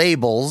all the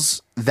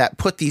labels that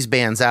put these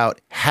bands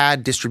out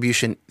had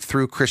distribution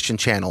through Christian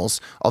channels,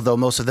 although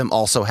most of them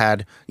also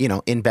had,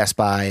 in Best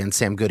Buy and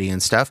Sam Goody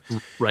and stuff.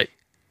 Right.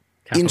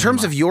 In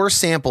terms of your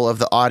sample of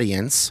the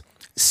audience,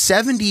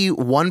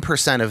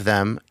 71% of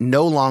them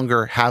no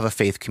longer have a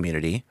faith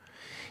community,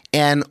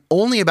 and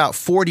only about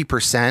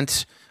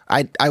 40%,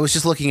 I was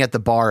just looking at the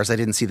bars, I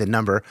didn't see the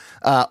number,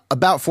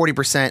 about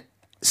 40%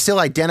 still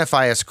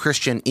identify as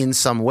Christian in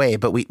some way,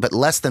 but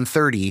less than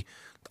 30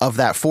 of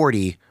that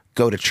 40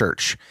 go to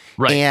church.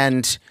 Right.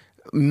 And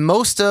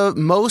most or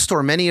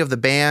many of the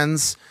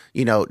bands,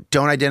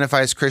 don't identify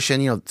as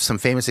Christian, some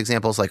famous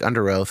examples like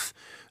Under Oath.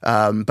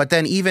 But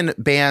then even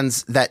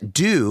bands that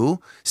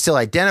do still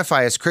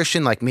identify as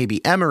Christian, like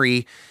maybe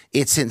Emery,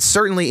 it's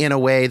certainly in a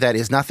way that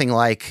is nothing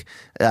like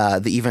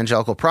the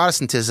evangelical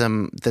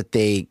Protestantism that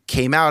they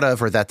came out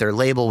of or that their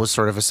label was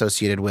sort of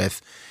associated with.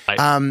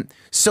 Right.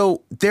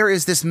 So there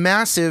is this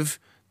massive,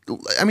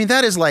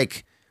 that is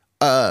like,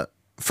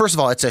 first of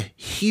all, it's a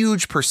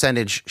huge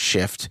percentage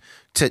shift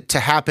to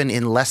happen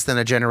in less than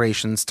a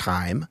generation's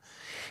time.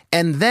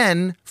 And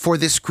then for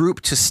this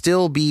group to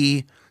still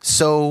be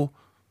so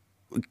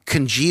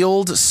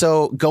congealed,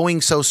 so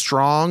going so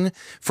strong,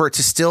 for it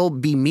to still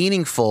be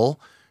meaningful.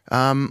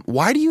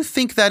 Why do you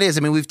think that is?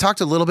 We've talked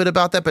a little bit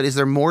about that, but is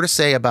there more to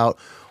say about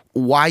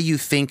why you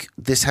think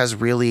this has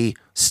really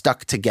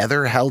stuck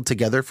together, held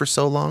together for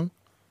so long?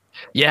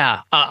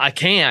 Yeah, I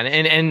can.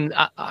 And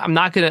I'm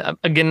not going to,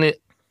 again,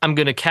 I'm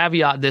going to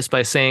caveat this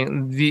by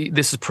saying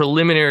this is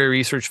preliminary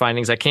research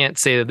findings. I can't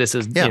say that this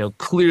is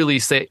clearly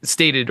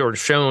stated or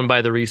shown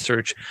by the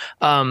research.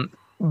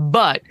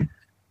 But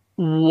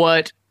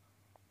what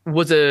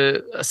was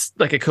a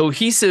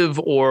cohesive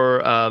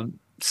or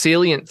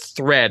salient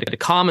thread, a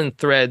common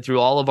thread through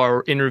all of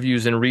our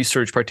interviews and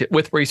research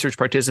with research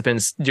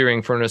participants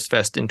during Furnace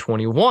Fest in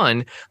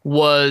 21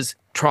 was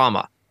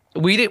trauma.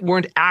 We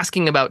weren't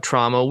asking about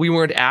trauma. We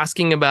weren't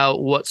asking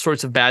about what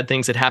sorts of bad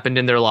things had happened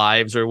in their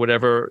lives or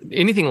whatever,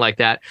 anything like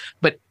that.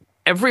 But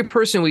every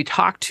person we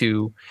talked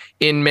to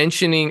in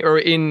mentioning or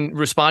in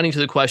responding to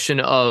the question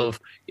of,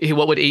 hey,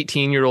 what would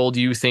 18-year-old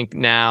you think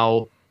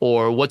now,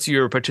 or what's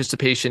your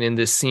participation in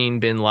this scene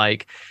been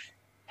like,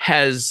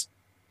 has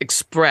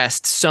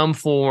expressed some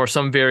form or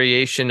some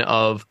variation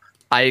of,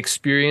 I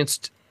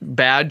experienced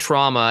bad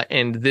trauma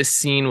and this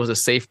scene was a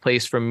safe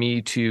place for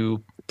me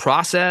to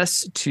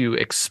process, to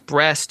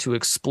express, to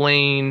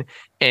explain,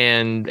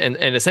 and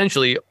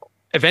essentially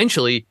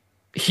eventually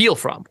heal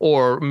from,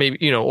 or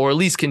maybe, or at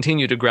least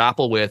continue to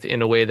grapple with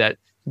in a way that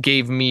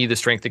gave me the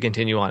strength to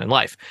continue on in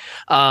life.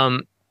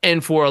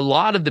 And for a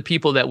lot of the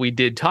people that we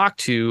did talk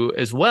to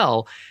as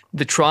well,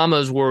 the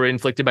traumas were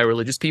inflicted by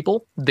religious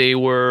people. They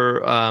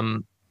were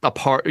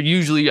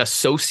usually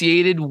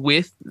associated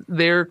with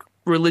their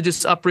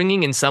religious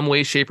upbringing in some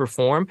way, shape, or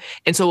form.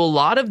 And so a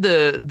lot of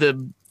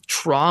the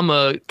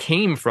trauma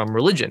came from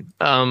religion.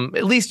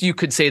 At least you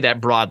could say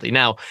that broadly.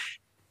 Now,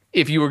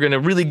 if you were going to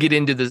really get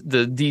into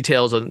the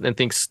details and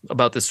think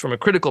about this from a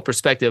critical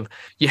perspective,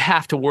 you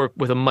have to work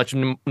with a much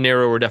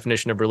narrower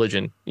definition of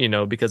religion,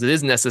 because it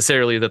isn't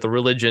necessarily that the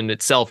religion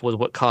itself was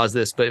what caused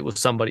this, but it was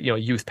somebody,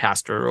 youth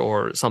pastor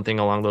or something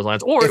along those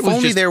lines. Or if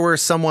only there were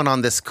someone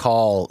on this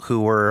call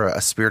who were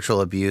a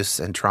spiritual abuse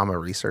and trauma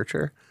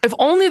researcher. If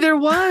only there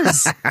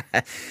was.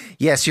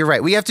 Yes, you're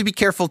right. We have to be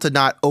careful to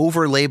not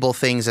over-label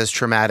things as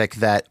traumatic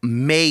that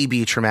may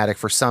be traumatic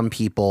for some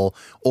people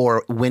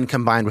or when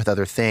combined with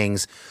other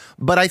things.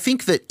 But I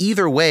think that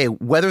either way,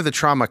 whether the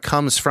trauma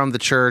comes from the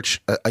church,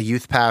 a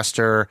youth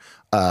pastor,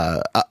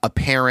 a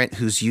parent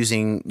who's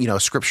using,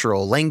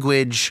 scriptural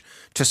language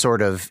to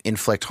sort of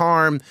inflict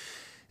harm,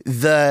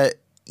 these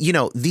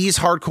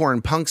hardcore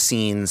and punk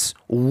scenes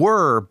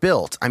were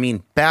built,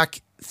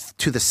 back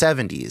to the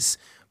 70s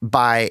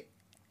by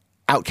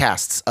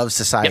outcasts of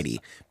society,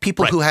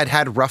 people who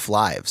had rough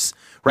lives,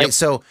 right? Yep.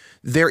 So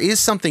there is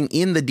something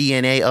in the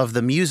DNA of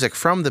the music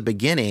from the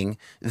beginning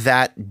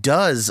that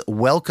does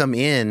welcome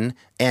in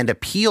and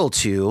appeal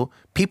to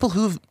people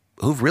who've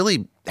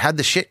really had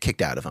the shit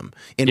kicked out of them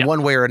in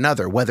one way or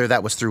another, whether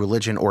that was through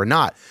religion or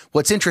not.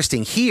 What's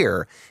interesting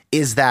here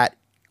is that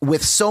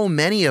with so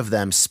many of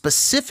them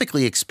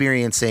specifically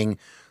experiencing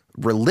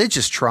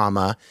religious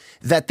trauma,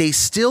 that they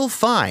still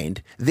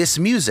find this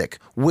music,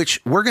 which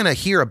we're going to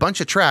hear a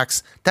bunch of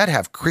tracks that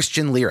have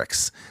Christian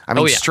lyrics.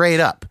 Straight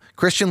up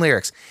Christian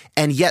lyrics.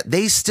 And yet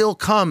they still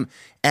come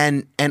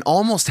and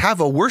almost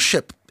have a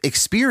worship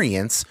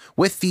experience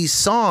with these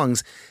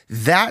songs.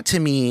 That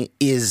to me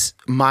is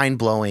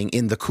mind-blowing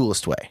in the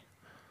coolest way.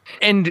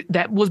 And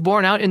that was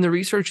borne out in the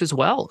research as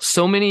well.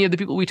 So many of the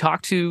people we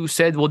talked to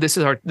said, well, this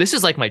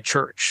is like my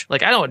church.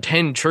 Like, I don't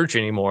attend church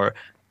anymore,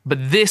 but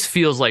this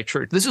feels like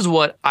church. This is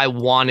what I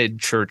wanted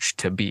church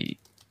to be.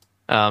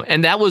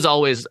 And that was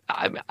always,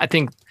 I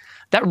think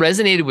that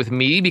resonated with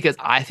me because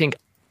I think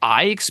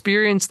I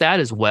experienced that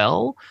as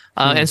well.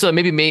 And so it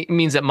maybe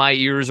means that my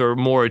ears are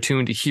more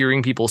attuned to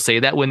hearing people say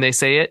that when they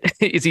say it.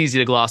 It's easy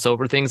to gloss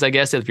over things, I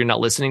guess, if you're not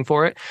listening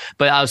for it.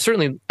 But I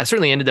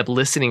certainly ended up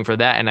listening for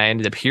that, and I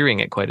ended up hearing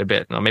it quite a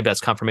bit. Maybe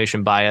that's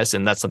confirmation bias,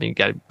 and that's something you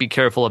got to be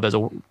careful of as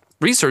a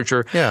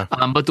researcher. Yeah.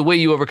 But the way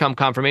you overcome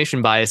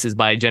confirmation bias is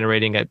by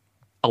generating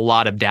a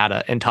lot of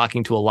data and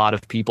talking to a lot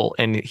of people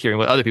and hearing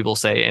what other people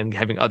say and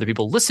having other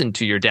people listen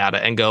to your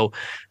data and go,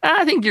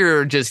 I think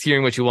you're just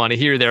hearing what you want to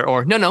hear there,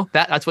 or no,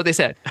 that's what they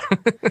said.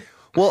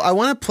 Well, I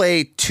want to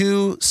play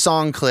 2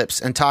 song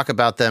clips and talk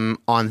about them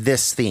on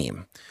this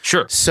theme.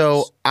 Sure.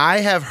 So I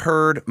have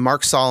heard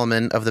Mark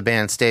Solomon of the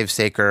band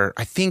Stavesacre,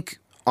 I think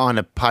on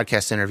a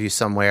podcast interview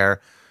somewhere,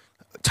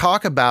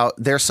 talk about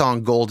their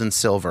song Gold and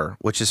Silver,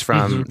 which is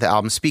from the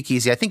album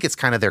Speakeasy. I think it's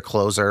kind of their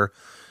closer.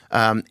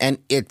 And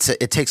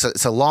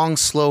it's a long,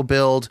 slow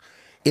build.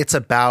 It's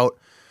about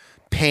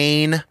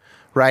pain,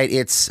 right?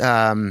 It's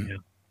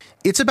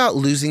about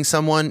losing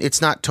someone. It's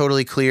not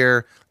totally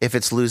clear if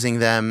it's losing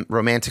them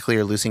romantically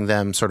or losing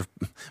them sort of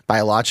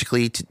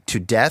biologically to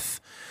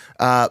death.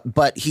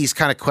 But he's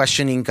kind of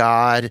questioning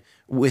God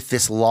with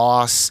this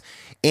loss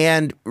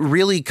and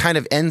really kind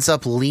of ends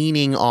up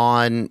leaning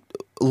on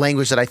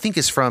language that I think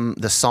is from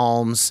the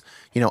Psalms,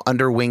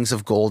 under wings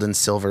of gold and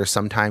silver,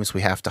 sometimes we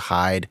have to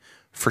hide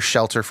for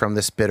shelter from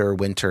this bitter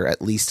winter,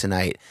 at least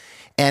tonight.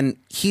 And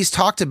he's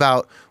talked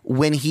about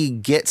when he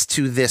gets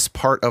to this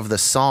part of the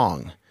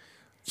song,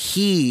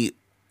 he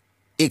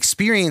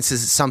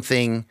experiences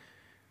something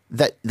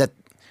that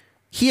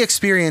he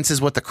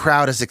experiences what the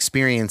crowd is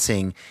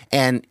experiencing,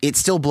 and it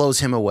still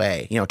blows him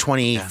away.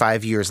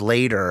 25 years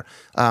later.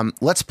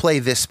 Let's play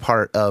this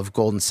part of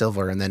Gold and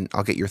Silver, and then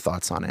I'll get your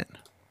thoughts on it.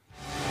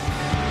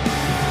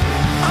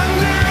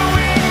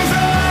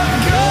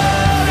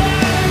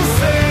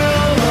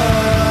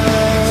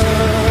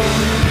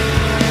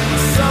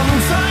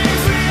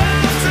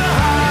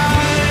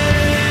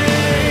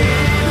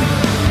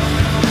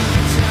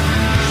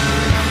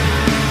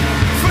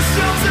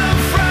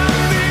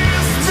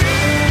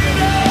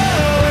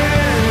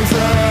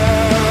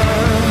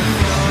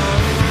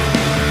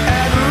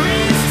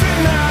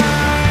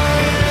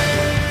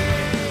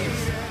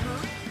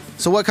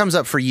 So what comes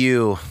up for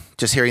you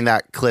just hearing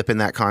that clip in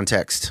that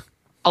context?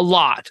 A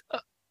lot.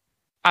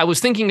 I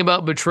was thinking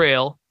about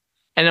betrayal,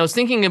 and I was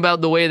thinking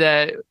about the way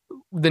that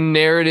the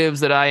narratives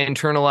that I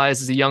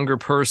internalized as a younger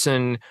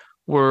person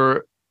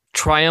were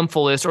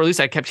triumphalist, or at least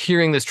I kept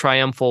hearing this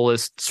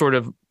triumphalist sort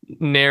of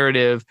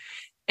narrative,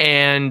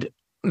 and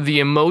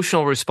the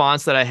emotional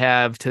response that I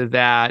have to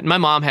that. My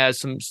mom has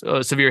some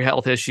severe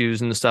health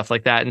issues and stuff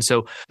like that. And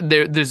so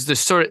there's this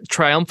sort of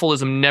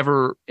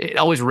triumphalism it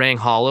always rang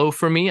hollow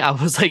for me. I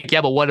was like,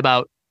 yeah, but what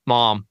about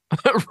mom?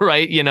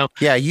 Right.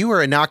 Yeah. You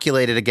were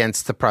inoculated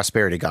against the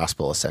prosperity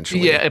gospel,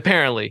 essentially. Yeah,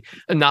 apparently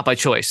not by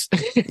choice.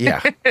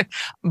 Yeah.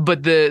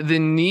 But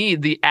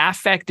the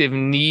affective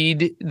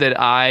need that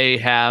I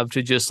have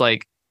to just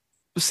like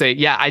say,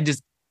 yeah,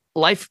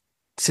 life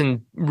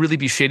can really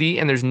be shitty,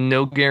 and there's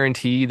no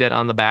guarantee that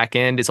on the back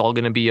end it's all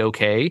going to be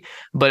okay.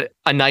 But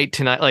a night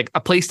tonight, like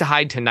a place to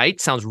hide tonight,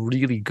 sounds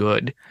really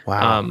good.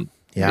 Wow.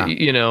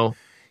 Yeah.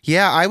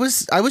 Yeah. I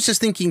was just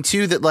thinking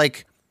too that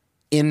like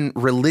in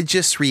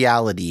religious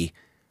reality,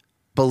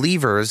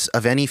 believers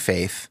of any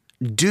faith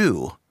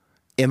do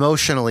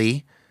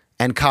emotionally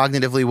and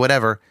cognitively,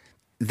 whatever,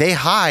 they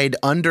hide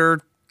under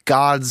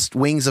God's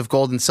wings of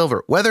gold and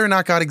silver, whether or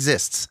not God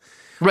exists.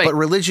 Right. But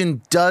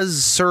religion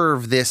does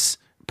serve this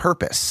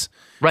purpose,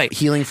 right?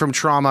 Healing from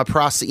trauma,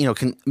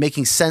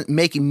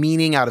 making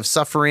meaning out of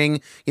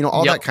suffering,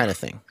 all that kind of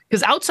thing.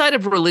 Because outside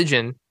of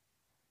religion,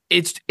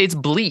 it's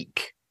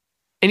bleak,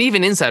 and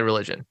even inside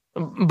religion.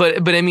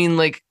 But I mean,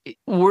 like,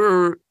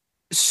 we're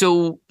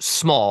so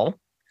small,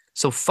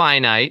 so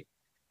finite,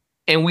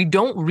 and we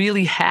don't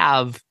really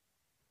have,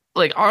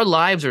 like, our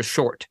lives are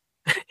short.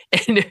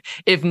 And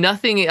if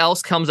nothing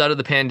else comes out of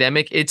the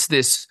pandemic, it's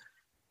this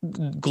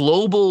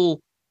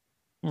global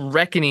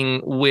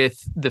reckoning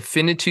with the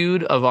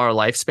finitude of our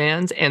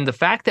lifespans and the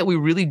fact that we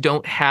really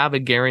don't have a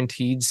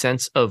guaranteed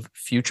sense of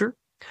future.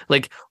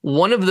 Like,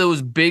 one of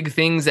those big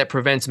things that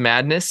prevents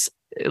madness,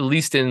 at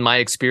least in my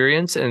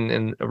experience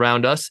and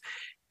around us,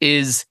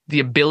 is the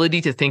ability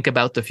to think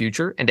about the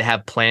future and to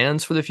have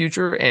plans for the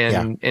future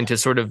and to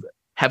sort of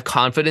have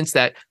confidence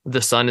that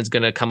the sun is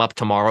going to come up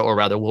tomorrow, or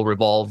rather will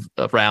revolve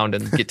around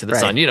and get to the right.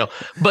 sun,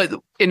 but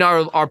in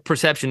our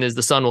perception is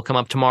the sun will come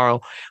up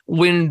tomorrow.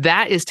 When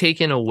that is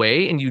taken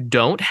away and you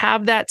don't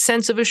have that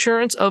sense of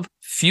assurance of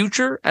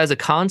future as a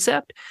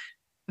concept,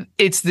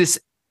 it's this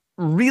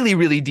really,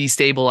 really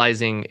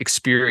destabilizing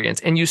experience.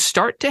 And you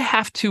start to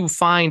have to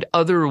find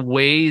other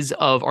ways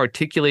of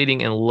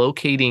articulating and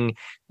locating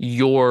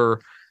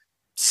your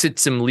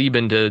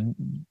Sitzemleben, to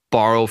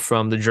borrow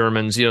from the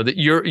Germans, that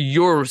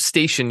your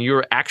station,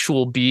 your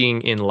actual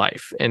being in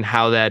life, and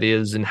how that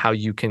is, and how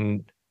you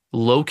can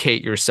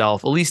locate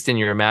yourself, at least in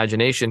your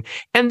imagination,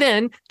 and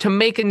then to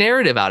make a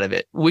narrative out of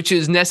it, which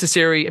is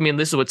necessary. I mean,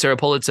 this is what Sarah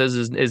Pollitt says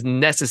is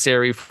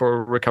necessary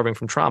for recovering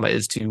from trauma,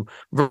 is to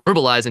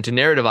verbalize and to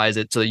narrativize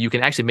it so that you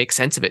can actually make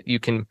sense of it. You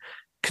can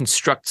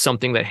construct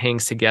something that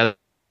hangs together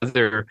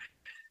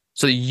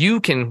so that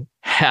you can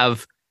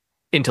have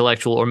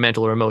intellectual or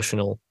mental or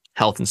emotional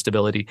health and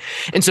stability.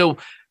 And so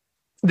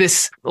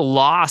this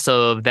loss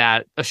of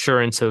that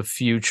assurance of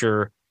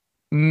future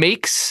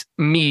makes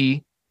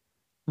me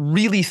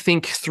really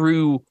think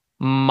through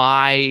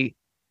my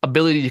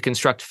ability to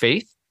construct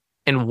faith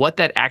and what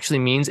that actually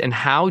means, and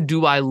how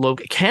do I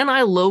can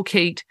I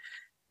locate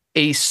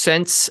a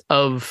sense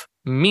of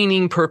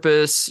meaning,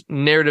 purpose,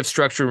 narrative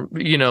structure,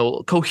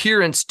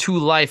 coherence to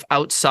life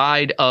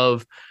outside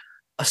of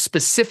a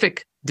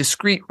specific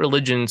discrete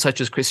religion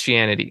such as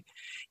Christianity.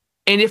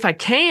 And if I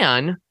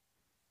can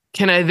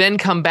I then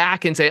come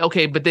back and say,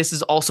 okay, but this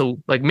is also,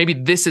 like, maybe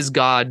this is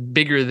God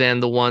bigger than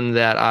the one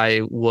that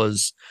I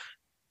was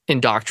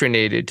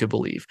indoctrinated to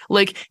believe.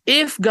 Like,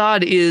 if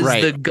God is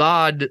right. the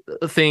God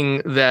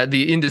thing, that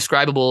the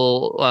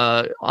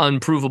indescribable,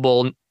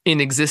 unprovable,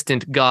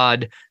 inexistent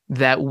God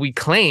that we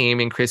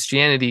claim in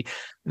Christianity,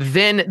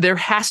 then there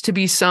has to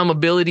be some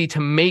ability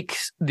to make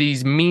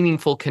these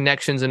meaningful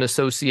connections and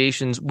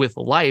associations with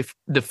life,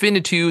 the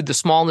finitude, the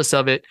smallness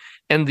of it,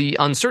 and the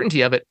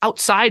uncertainty of it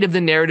outside of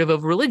the narrative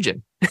of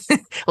religion.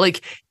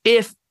 Like,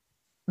 if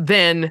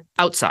then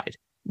outside,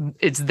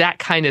 it's that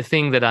kind of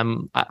thing that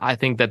I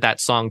think that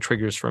song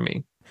triggers for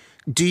me.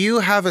 Do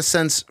you have a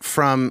sense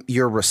from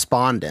your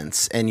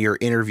respondents and your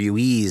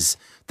interviewees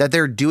that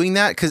they're doing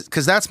that?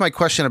 Because that's my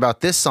question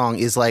about this song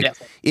is, like,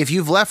 if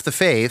you've left the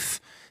faith,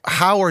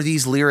 how are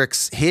these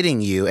lyrics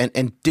hitting you?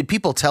 And did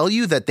people tell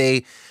you that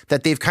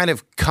they've kind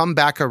of come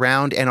back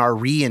around and are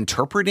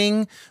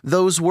reinterpreting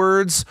those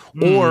words,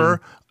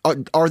 or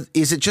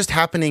is it just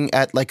happening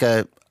at like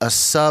a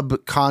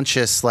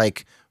subconscious,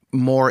 like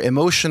more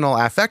emotional,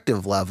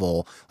 affective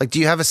level? Like, do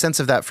you have a sense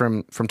of that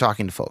from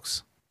talking to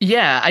folks?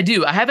 Yeah, I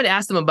do. I haven't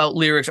asked them about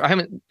lyrics. I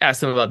haven't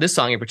asked them about this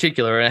song in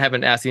particular, and I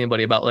haven't asked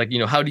anybody about, like,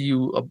 how do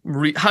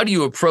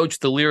you approach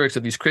the lyrics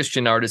of these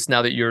Christian artists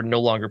now that you're no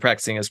longer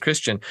practicing as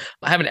Christian?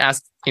 I haven't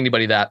asked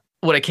anybody that.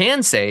 What I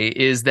can say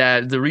is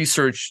that the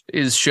research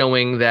is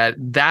showing that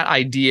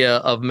idea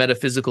of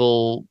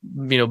metaphysical,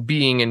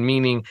 being and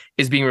meaning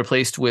is being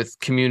replaced with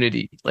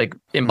community, like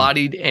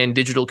embodied and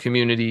digital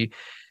community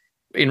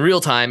in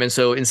real time. And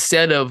so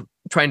instead of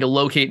trying to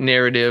locate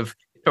narrative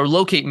or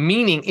locate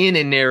meaning in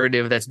a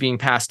narrative that's being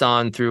passed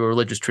on through a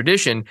religious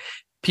tradition,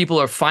 people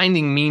are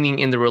finding meaning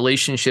in the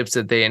relationships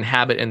that they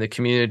inhabit and the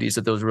communities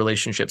that those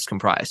relationships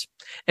comprise.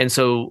 And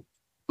so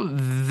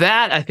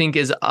that, I think,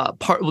 is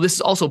part. Well, this is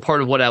also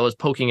part of what I was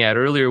poking at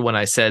earlier when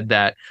I said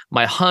that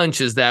my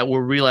hunch is that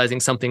we're realizing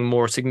something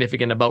more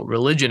significant about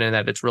religion, and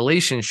that it's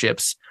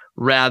relationships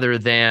rather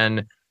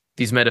than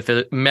these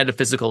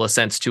metaphysical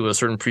ascents to a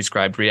certain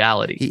prescribed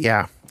reality.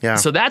 Yeah.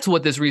 So that's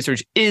what this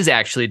research is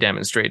actually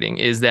demonstrating,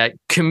 is that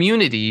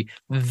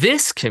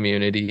this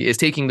community is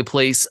taking the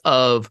place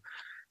of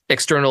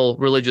external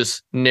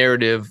religious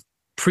narrative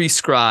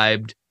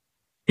prescribed.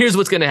 Here's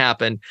what's going to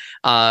happen.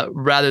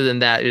 Rather than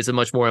that, it is a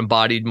much more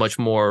embodied, much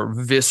more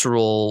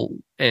visceral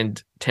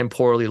and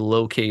temporally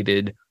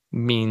located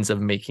means of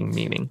making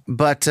meaning.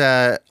 But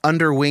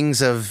under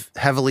wings of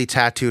heavily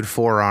tattooed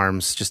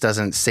forearms just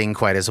doesn't sing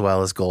quite as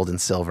well as gold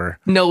and silver.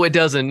 No, it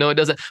doesn't. But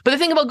the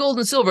thing about gold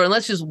and silver, and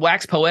let's just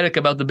wax poetic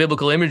about the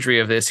biblical imagery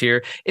of this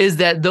here, is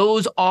that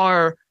those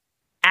are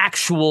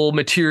actual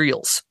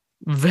materials,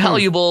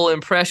 valuable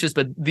and precious,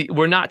 but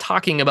we're not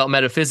talking about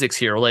metaphysics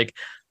here. Like,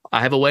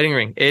 I have a wedding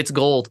ring. It's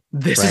gold.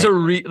 This is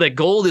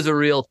gold is a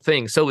real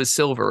thing. So is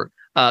silver.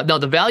 Now,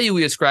 the value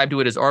we ascribe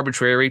to it is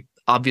arbitrary.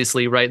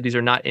 Obviously, right? These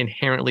are not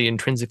inherently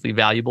intrinsically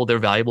valuable. They're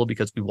valuable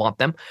because we want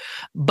them.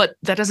 But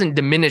that doesn't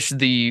diminish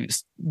the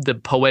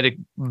poetic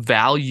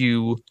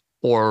value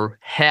or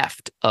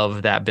heft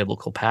of that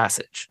biblical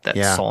passage, that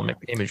psalmic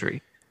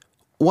imagery.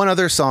 One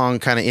other song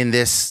kind of in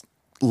this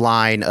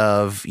line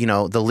of,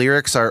 the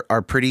lyrics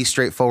are pretty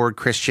straightforward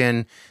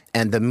Christian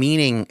and the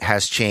meaning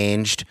has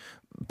changed,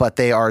 but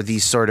they are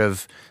these sort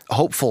of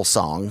hopeful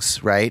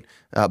songs, right?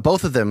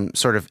 Both of them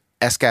sort of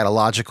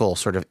eschatological,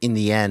 sort of in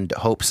the end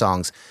hope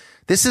songs.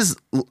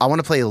 I want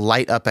to play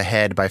Light Up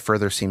Ahead by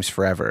Further Seems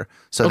Forever.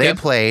 So they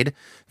played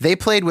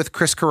with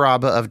Chris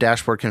Carrabba of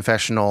Dashboard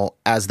Confessional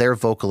as their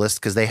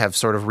vocalist, because they have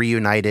sort of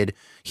reunited.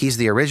 He's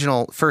the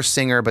original first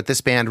singer, but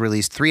this band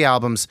released 3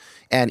 albums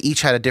and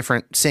each had a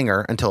different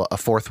singer until a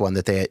 4th one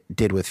that they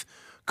did with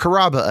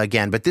Carrabba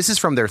again. But this is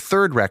from their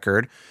 3rd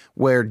record,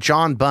 where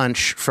John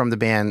Bunch from the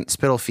band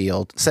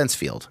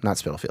Sensefield, not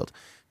Spitalfield,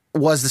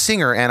 was the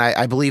singer, and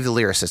I believe the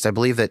lyricist. I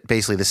believe that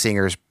basically the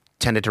singers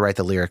tended to write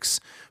the lyrics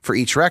for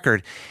each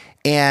record.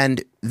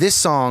 And this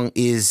song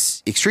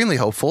is extremely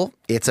hopeful.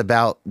 It's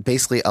about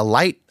basically a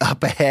light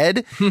up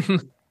ahead,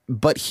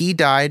 but he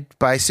died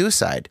by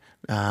suicide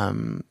a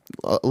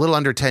little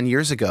under 10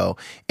 years ago.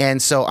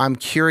 And so I'm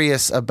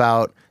curious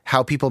about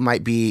how people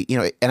might be,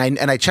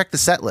 and I checked the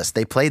set list.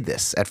 They played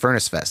this at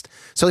Furnace Fest.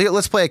 So here,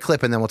 let's play a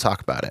clip and then we'll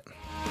talk about it.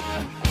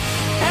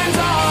 And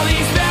all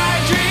these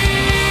bad dreams,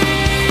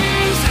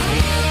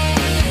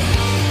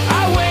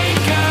 I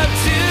wake up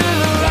to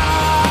the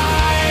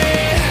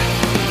light,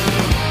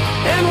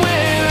 and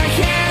when I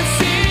can't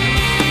see,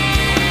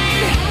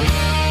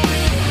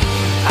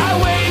 I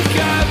wake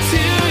up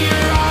to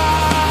your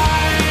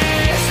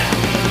eyes.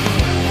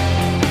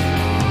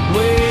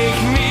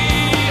 Wake me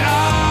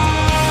up,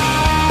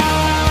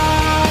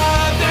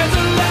 there's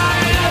a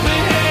light up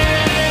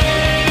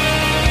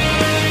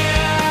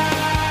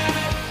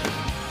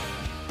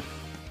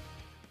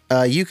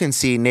ahead. You can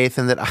see,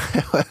 Nathan, that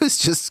I was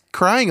just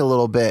crying a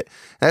little bit.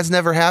 That's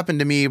never happened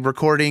to me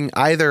recording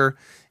either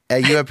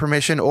You Have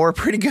Permission or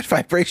Pretty Good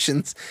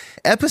Vibrations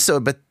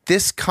episode, but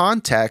this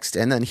context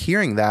and then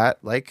hearing that,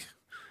 like,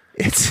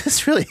 it's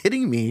just really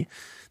hitting me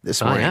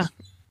this morning.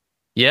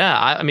 Yeah.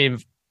 I mean,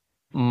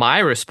 my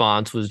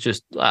response was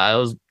just,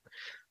 the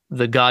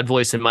God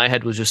voice in my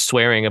head was just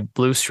swearing a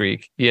blue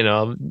streak,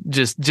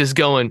 just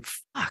going,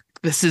 fuck,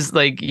 this is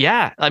like,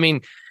 I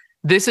mean,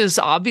 this is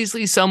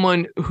obviously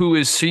someone who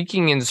is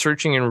seeking and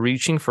searching and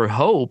reaching for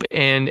hope,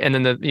 and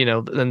then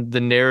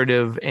the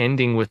narrative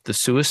ending with the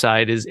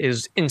suicide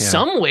is in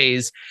some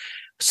ways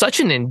such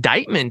an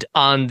indictment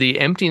on the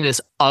emptiness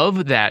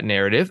of that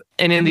narrative,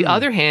 and in the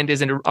other hand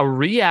is a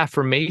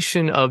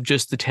reaffirmation of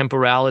just the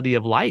temporality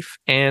of life,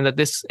 and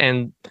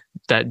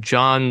that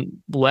John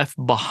left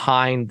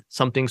behind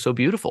something so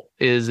beautiful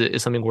is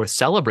something worth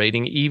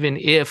celebrating, even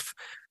if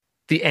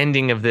the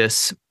ending of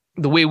this,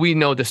 the way we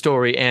know the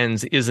story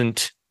ends,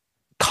 isn't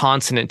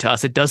consonant to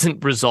us. It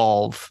doesn't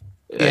resolve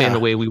in the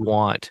way we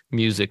want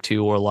music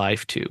to or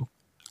life to.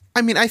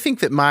 I mean, I think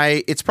that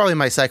it's probably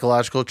my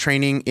psychological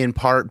training in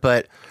part,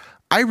 but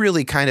I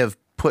really kind of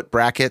put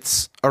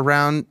brackets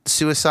around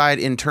suicide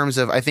in terms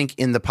of, I think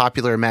in the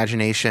popular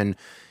imagination,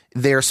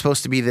 they're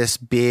supposed to be this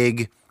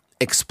big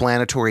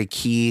explanatory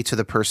key to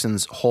the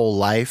person's whole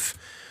life.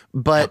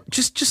 But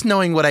just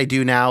knowing what I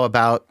do now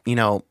about,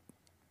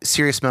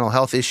 serious mental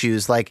health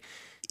issues, like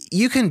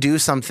you can do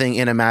something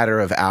in a matter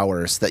of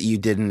hours that you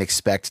didn't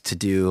expect to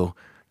do,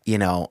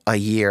 a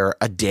year,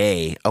 a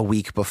day, a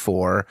week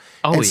before.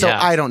 Oh, and so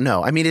yeah. I don't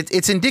know. I mean,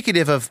 it's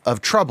indicative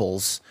of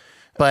troubles,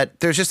 but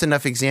there's just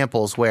enough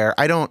examples where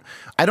I don't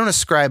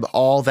ascribe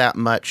all that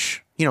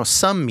much,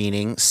 some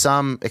meaning,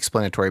 some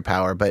explanatory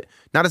power, but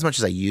not as much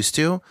as I used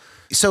to.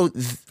 So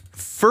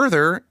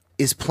Further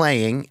is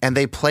playing, and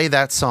they play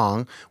that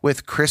song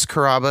with Chris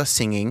Carrabba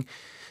singing.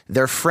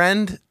 Their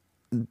friend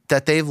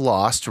that they've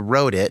lost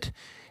wrote it,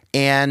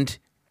 and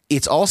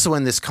it's also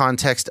in this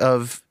context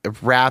of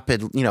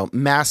rapid,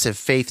 massive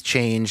faith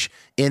change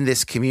in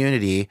this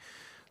community.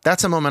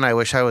 That's a moment I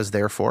wish I was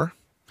there for.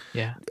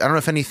 Yeah. I don't know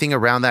if anything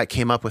around that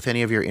came up with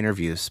any of your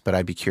interviews, but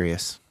I'd be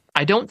curious.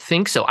 I don't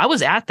think so. I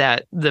was at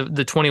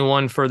the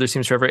 21 Further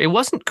Seems Forever. It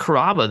wasn't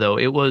Carrabba, though.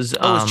 It was...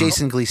 it was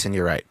Jason Gleason.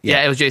 You're right.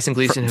 Yeah, it was Jason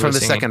Gleason from who was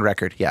the singing. second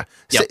record. Yeah.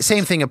 Yep.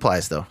 Same thing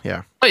applies, though.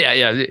 Yeah. Oh,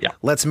 yeah.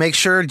 Let's make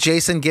sure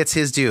Jason gets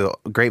his due.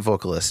 Great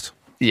vocalist.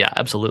 Yeah,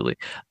 absolutely.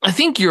 I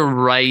think you're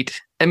right.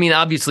 I mean,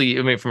 obviously,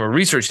 from a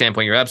research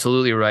standpoint, you're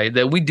absolutely right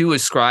that we do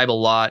ascribe a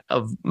lot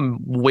of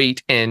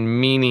weight and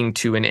meaning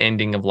to an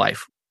ending of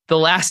life. The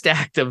last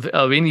act of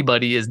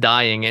anybody is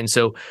dying. And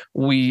so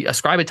we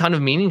ascribe a ton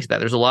of meaning to that.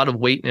 There's a lot of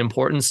weight and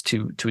importance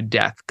to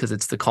death because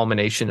it's the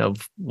culmination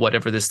of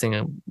whatever this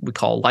thing we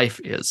call life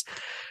is.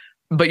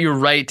 But you're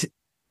right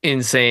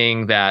in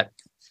saying that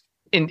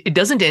it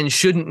doesn't and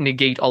shouldn't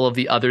negate all of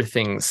the other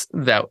things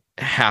that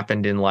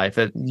happened in life.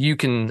 That you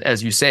can,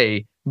 as you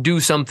say, do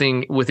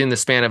something within the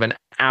span of an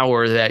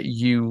hour that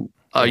you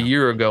a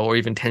year ago or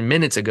even 10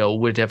 minutes ago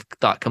would have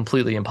thought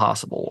completely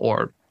impossible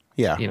or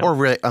or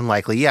really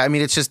unlikely. Yeah, I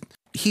mean, it's just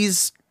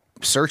he's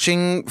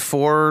searching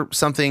for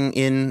something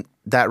in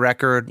that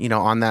record,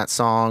 on that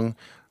song.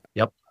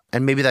 Yep.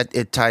 And maybe that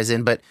it ties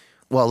in. But,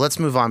 well, let's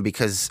move on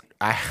because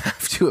I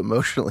have to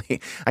emotionally.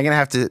 I'm going to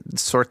have to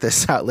sort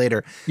this out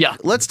later. Yeah.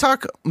 Let's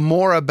talk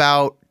more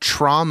about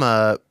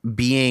trauma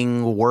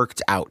being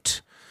worked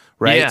out,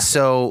 right? Yeah.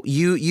 So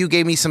you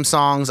gave me some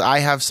songs. I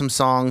have some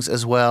songs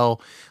as well.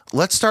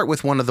 Let's start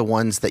with one of the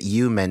ones that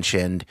you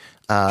mentioned,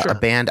 Sure. a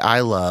band I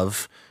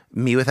love,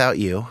 Me Without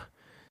You.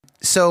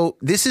 So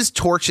this is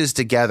Torches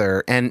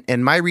Together, and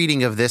my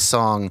reading of this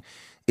song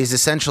is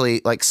essentially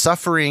like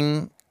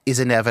suffering is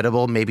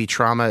inevitable, maybe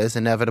trauma is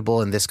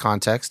inevitable in this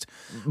context,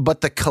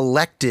 but the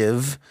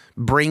collective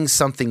brings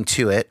something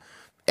to it,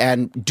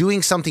 and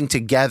doing something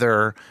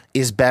together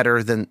is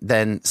better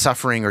than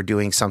suffering or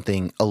doing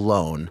something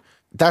alone.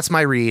 That's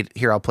my read.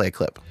 Here, I'll play a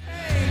clip.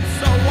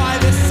 So why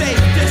this safe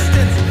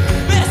distance?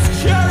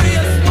 This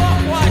curious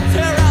look? Why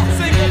tear out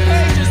single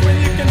pages when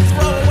you can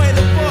throw away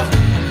the book?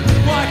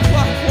 Why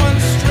pluck one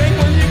string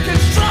when you can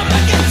strum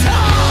the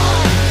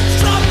guitar?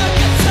 Strum the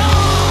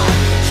guitar,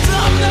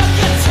 strum the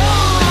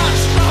guitar,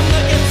 strum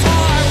the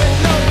guitar with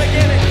no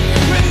beginning,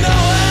 with no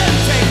end.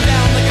 Take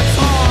down the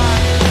guitar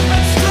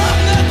and strum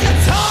the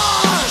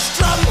guitar,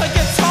 strum the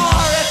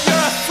guitar if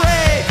you're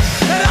afraid.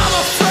 And I'm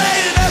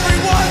afraid and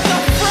everyone's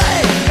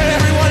afraid and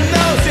everyone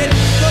knows it,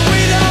 but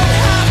we don't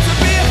have to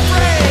be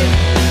afraid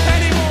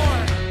anymore.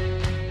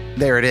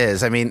 There it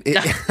is. I mean,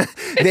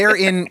 there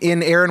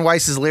in Aaron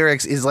Weiss's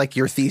lyrics is like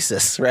your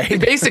thesis, right?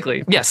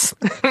 Basically, yes.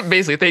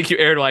 Basically, thank you,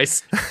 Aaron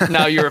Weiss.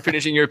 Now you're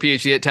finishing your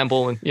PhD at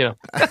Temple, and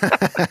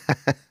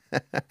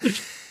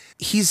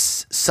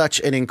He's such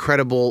an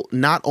incredible,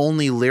 not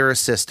only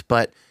lyricist,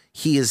 but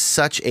he is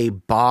such a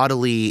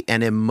bodily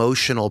and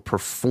emotional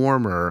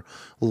performer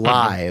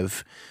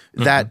live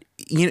that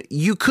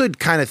you could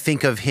kind of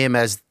think of him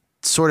as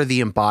sort of the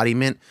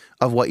embodiment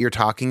of what you're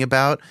talking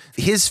about.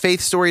 His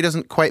faith story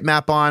doesn't quite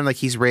map on, like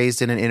he's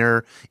raised in an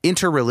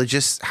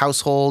interreligious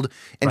household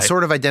and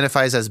sort of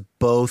identifies as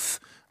both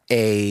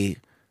a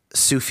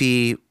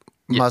Sufi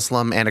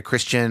Muslim and a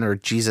Christian or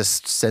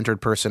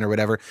Jesus-centered person or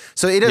whatever.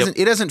 So it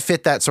doesn't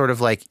fit that sort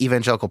of like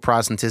evangelical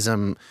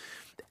Protestantism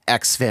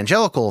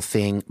ex-evangelical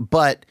thing.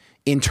 But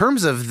in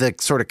terms of the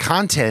sort of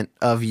content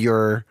of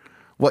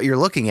what you're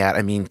looking at,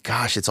 I mean,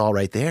 gosh, it's all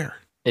right there.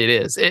 it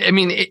is. I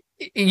mean,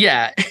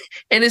 yeah,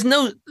 and it's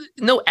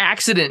no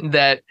accident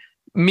that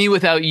Me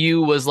Without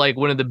You was like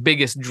one of the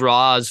biggest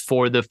draws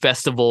for the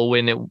festival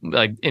when it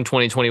like in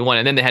 2021,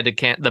 and then they had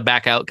to the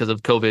back out because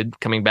of COVID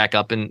coming back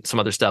up and some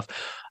other stuff.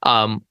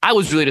 I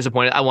was really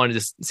disappointed. I wanted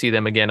to see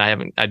them again.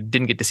 I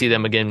didn't get to see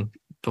them again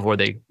before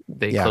they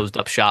closed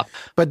up shop.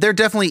 But they're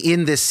definitely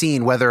in this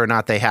scene, whether or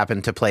not they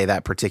happen to play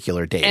that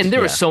particular date. And there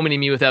were so many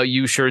Me Without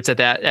You shirts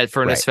at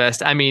Furnace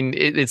Fest. I mean,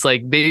 it's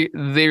like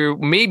they're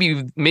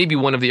maybe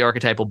one of the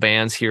archetypal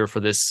bands here for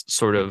this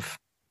sort of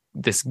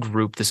this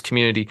group, this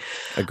community.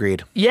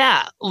 Agreed.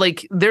 Yeah,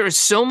 like there is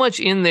so much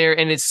in there,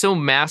 and it's so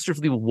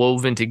masterfully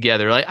woven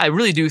together. Like, I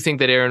really do think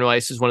that Aaron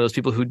Weiss is one of those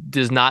people who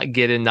does not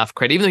get enough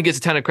credit. Even though he gets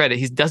a ton of credit,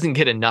 he doesn't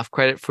get enough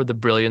credit for the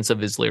brilliance of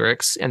his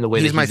lyrics and the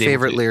way he's that my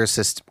favorite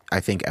lyricist, I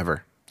think,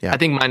 ever. Yeah, I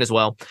think mine as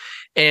well.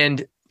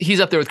 And he's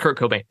up there with Kurt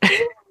Cobain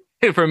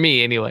for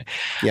me, anyway.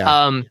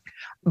 Yeah.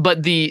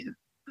 But the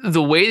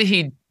way that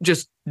he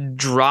just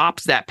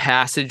drops that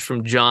passage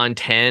from John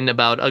 10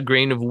 about a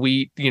grain of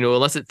wheat,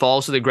 unless it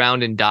falls to the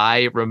ground and die,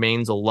 it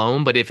remains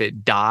alone. But if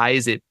it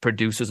dies, it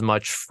produces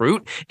much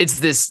fruit. It's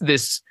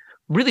this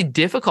really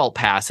difficult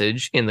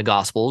passage in the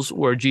Gospels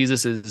where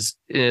Jesus is,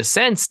 in a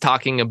sense,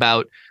 talking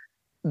about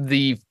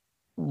the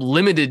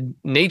limited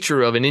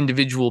nature of an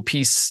individual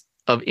piece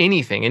of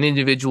anything, an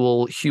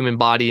individual human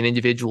body, an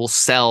individual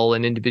cell,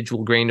 an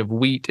individual grain of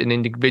wheat, an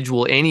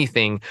individual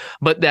anything,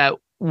 but that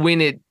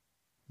when it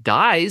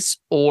dies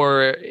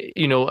or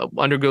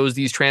undergoes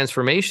these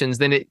transformations,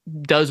 then it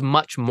does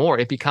much more.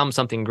 It becomes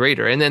something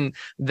greater. And then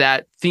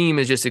that theme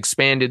is just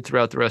expanded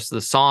throughout the rest of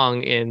the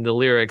song and the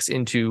lyrics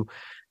into,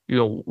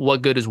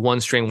 what good is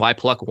one string? Why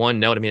pluck one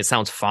note? I mean, it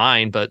sounds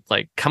fine, but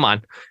like, come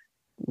on,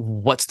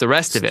 what's the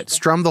rest of it?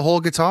 Strum the whole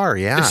guitar.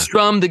 Yeah.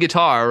 Strum the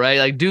guitar, right?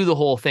 Like, do the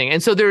whole thing.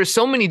 And so there are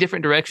so many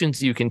different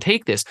directions you can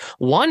take this.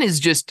 One is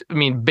just,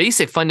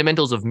 basic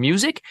fundamentals of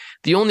music.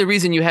 The only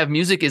reason you have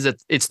music is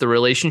that it's the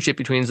relationship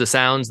between the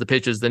sounds, the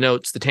pitches, the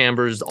notes, the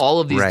timbres, all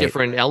of these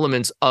different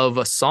elements of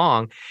a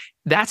song.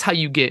 That's how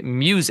you get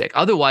music.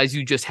 Otherwise,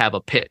 you just have a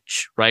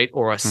pitch, right?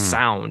 Or a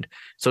sound.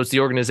 So it's the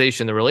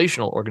organization, the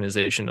relational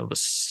organization of the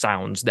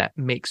sounds that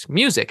makes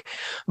music.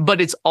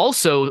 But it's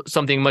also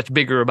something much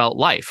bigger about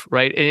life,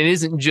 right? And it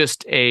isn't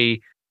just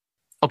strum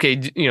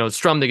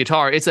the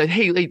guitar. It's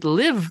hey,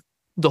 live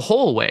the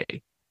whole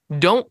way.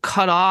 Don't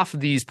cut off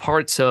these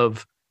parts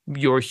of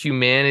your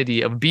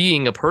humanity, of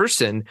being a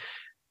person,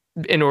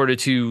 in order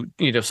to,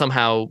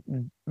 somehow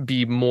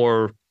be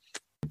more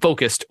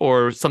focused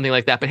or something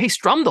like that. But hey,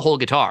 strum the whole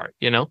guitar,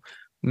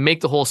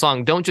 make the whole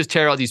song. Don't just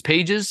tear out these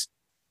pages.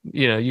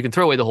 You can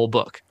throw away the whole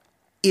book.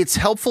 It's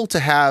helpful to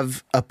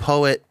have a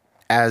poet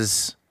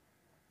as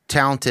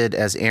talented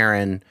as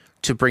Aaron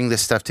to bring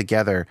this stuff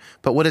together.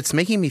 But what it's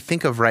making me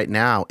think of right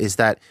now is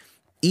that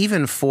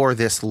even for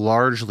this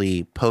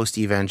largely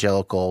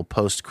post-evangelical,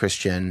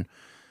 post-Christian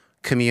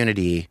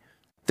community,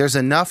 there's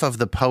enough of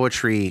the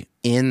poetry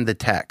in the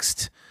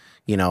text,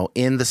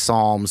 in the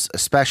Psalms,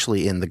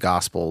 especially in the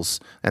Gospels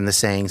and the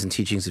sayings and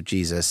teachings of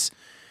Jesus,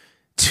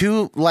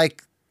 to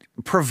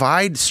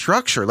provide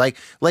structure. Like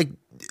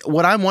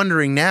what I'm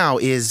wondering now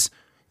is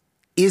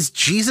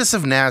Jesus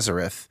of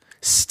Nazareth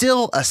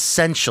still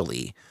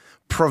essentially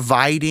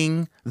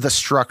providing the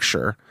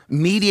structure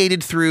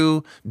mediated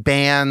through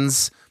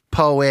bands,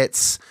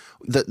 poets,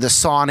 the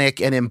sonic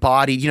and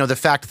embodied, the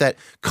fact that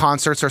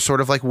concerts are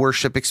sort of like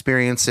worship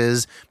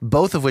experiences,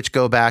 both of which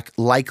go back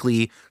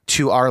likely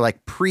to our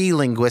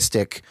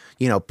pre-linguistic,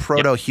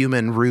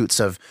 proto-human roots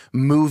of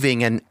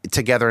moving and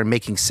together and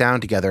making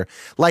sound together.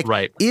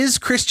 Is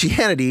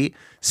Christianity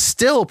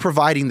still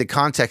providing the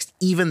context,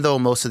 even though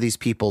most of these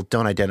people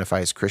don't identify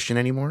as Christian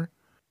anymore?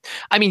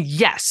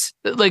 Yes.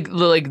 Like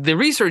the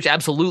research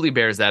absolutely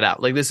bears that out.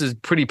 This is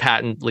pretty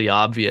patently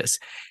obvious.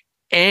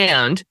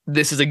 And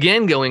this is,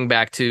 again, going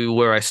back to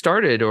where I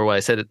started, or what I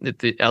said at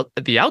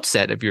the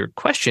outset of your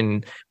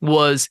question,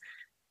 was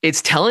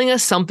it's telling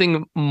us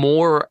something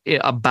more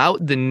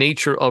about the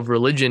nature of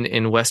religion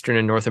in Western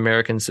and North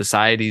American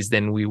societies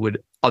than we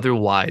would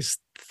otherwise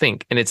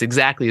think. And it's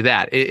exactly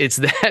that. It's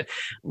that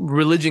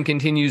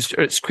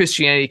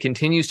Christianity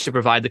continues to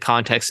provide the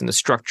context and the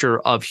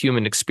structure of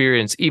human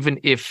experience, even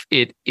if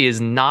it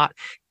is not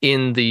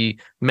in the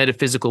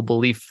metaphysical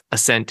belief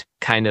assent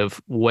kind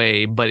of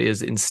way, but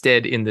is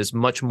instead in this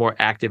much more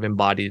active,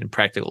 embodied, and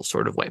practical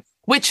sort of way,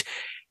 which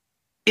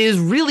is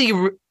really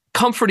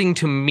comforting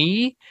to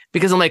me,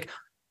 because I'm like,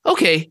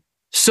 okay,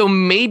 so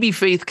maybe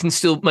faith can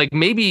still,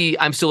 maybe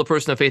I'm still a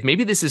person of faith.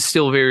 Maybe this is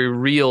still very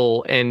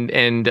real,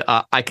 and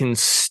I can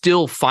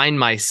still find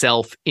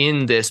myself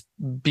in this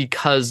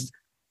because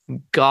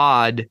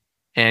God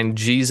and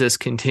Jesus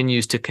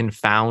continues to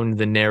confound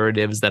the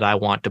narratives that I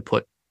want to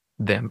put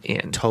them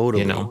in.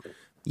 Totally.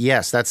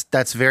 Yes,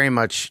 that's very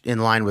much in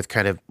line with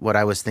kind of what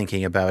I was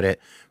thinking about it.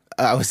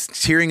 I was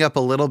tearing up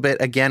a little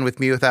bit again with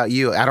Me Without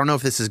You. I don't know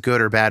if this is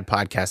good or bad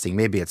podcasting.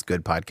 Maybe it's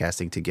good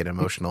podcasting to get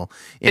emotional.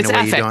 It's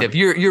affective.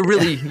 You're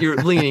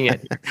leaning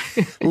in.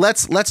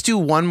 Let's do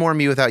one more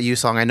Me Without You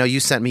song. I know you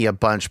sent me a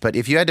bunch, but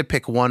if you had to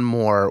pick one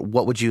more,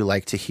 what would you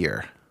like to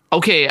hear?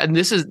 Okay, and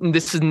this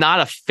is not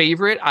a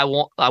favorite. I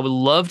would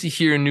love to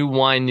hear New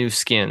Wine, New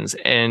Skins,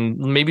 and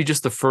maybe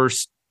just the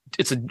first.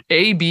 It's an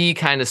A-B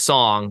kind of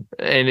song,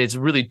 and it's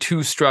really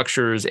two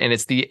structures, and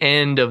it's the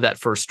end of that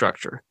first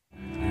structure.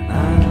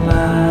 I'd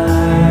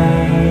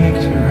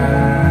like to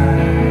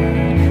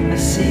write a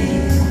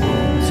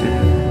sequel to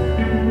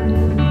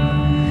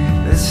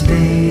the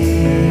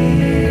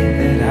state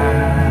that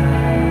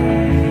I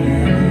am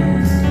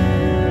in,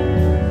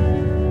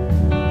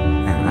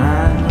 and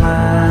I'd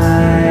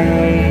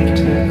like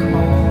to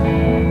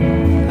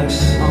call the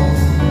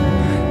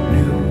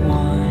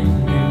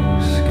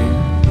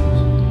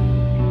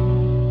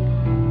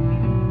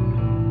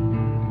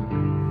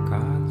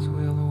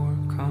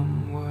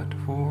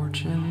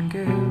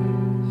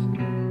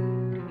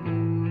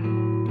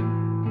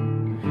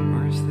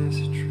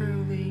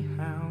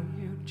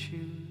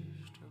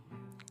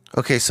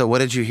Okay, so what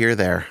did you hear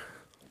there?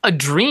 A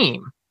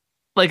dream,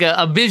 like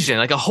a vision,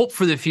 like a hope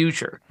for the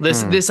future.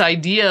 This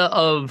idea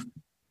of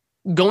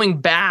going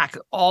back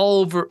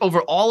over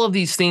all of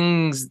these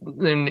things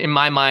in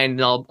my mind,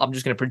 and I'm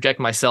just going to project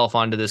myself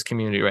onto this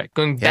community, right?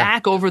 Going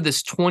back over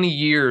this 20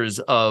 years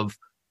of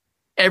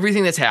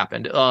everything that's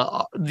happened,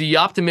 the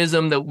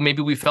optimism that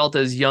maybe we felt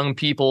as young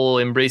people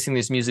embracing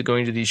this music,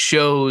 going to these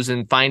shows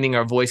and finding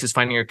our voices,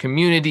 finding our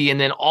community, and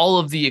then all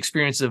of the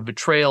experiences of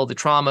betrayal, the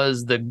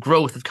traumas, the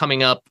growth of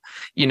coming up,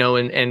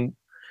 and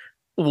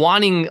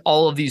wanting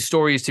all of these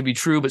stories to be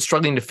true, but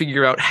struggling to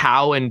figure out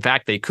how, in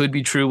fact, they could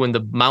be true when the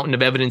mountain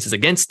of evidence is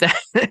against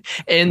that.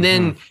 And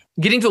then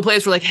getting to a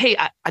place where like, hey,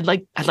 I'd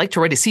like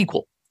to write a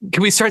sequel.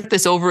 Can we start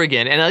this over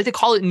again? And I like to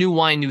call it New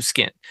Wine, New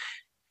Skin.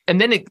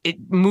 And then it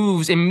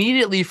moves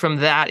immediately from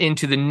that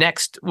into the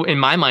next, in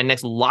my mind,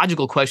 next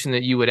logical question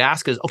that you would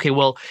ask is, okay,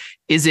 well,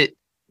 is it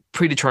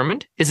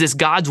predetermined? Is this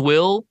God's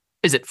will?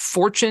 Is it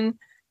fortune?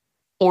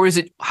 Or is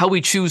it how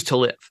we choose to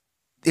live?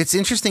 It's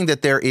interesting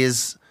that there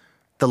is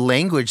the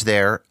language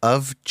there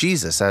of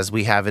Jesus as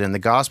we have it in the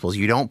Gospels.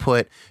 You don't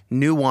put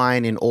new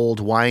wine in old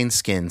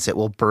wineskins. It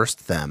will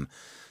burst them.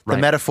 The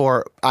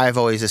metaphor I've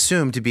always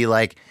assumed to be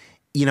like,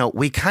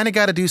 we kind of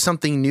got to do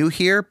something new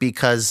here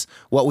because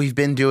what we've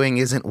been doing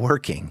isn't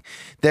working.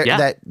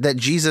 That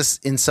Jesus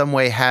in some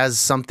way has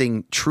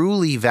something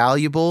truly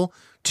valuable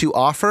to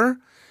offer.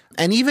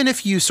 And even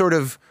if you sort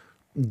of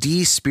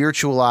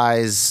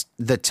de-spiritualize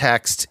the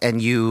text and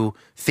you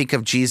think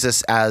of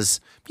Jesus as,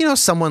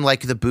 someone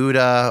like the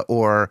Buddha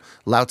or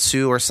Lao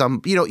Tzu or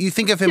you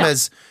think of him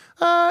as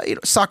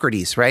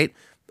Socrates, right?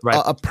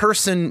 A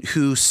person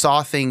who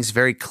saw things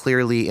very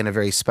clearly in a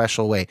very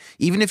special way.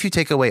 Even if you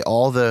take away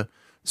all the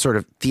sort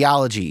of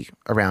theology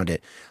around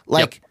it,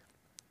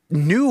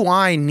 new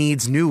wine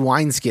needs new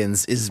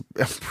wineskins is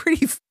a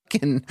pretty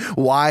fucking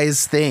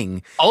wise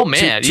thing. Oh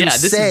man, to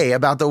say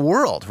about the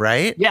world,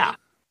 right? Yeah,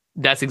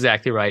 that's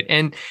exactly right.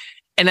 And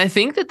I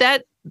think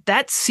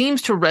that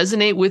seems to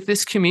resonate with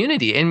this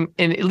community, and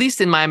at least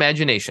in my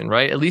imagination,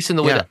 right? At least in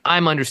the way that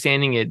I'm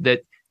understanding it,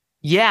 that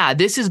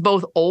this is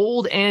both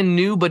old and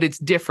new, but it's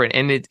different,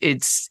 and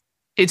it's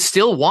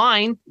still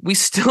wine. We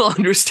still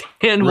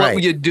understand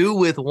what you do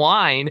with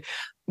wine,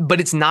 but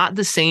it's not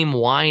the same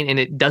wine, and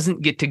it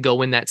doesn't get to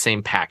go in that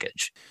same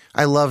package.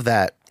 I love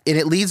that. And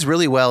it leads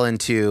really well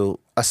into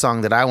a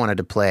song that I wanted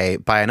to play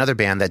by another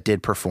band that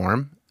did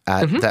perform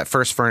at that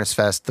first Furnace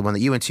Fest, the one that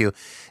you went to,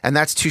 and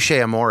that's Touche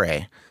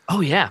Amore. Oh,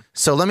 yeah.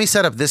 So let me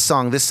set up this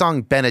song. This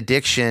song,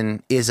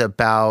 Benediction, is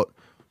about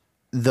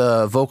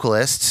the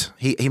vocalist.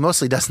 He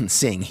mostly doesn't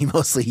sing. He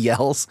mostly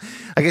yells.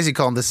 I guess you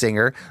call him the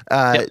singer,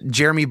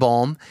 Jeremy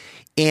Bolm.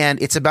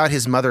 And it's about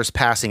his mother's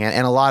passing.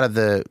 And a lot of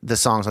the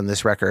songs on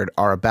this record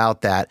are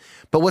about that.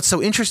 But what's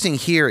so interesting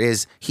here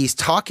is he's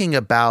talking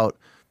about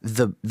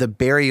the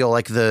burial,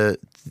 like the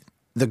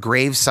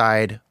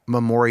graveside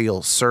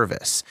memorial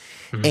service.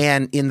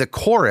 And in the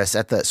chorus,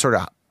 at the sort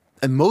of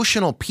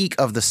emotional peak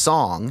of the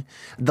song,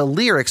 the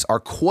lyrics are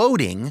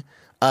quoting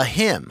a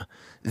hymn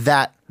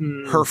that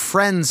her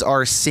friends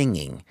are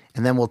singing.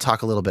 And then we'll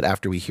talk a little bit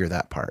after we hear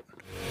that part.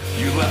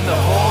 You left a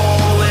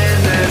hole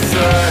in this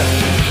earth,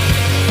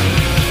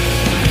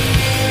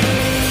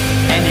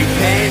 and you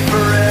paid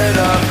for it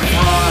up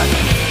front.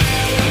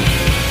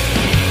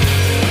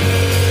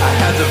 I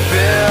had to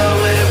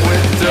fill it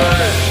with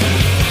dirt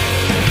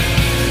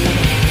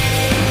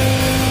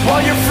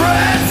while your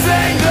friends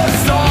sang the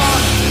song.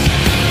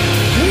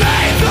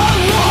 May the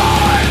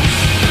Lord,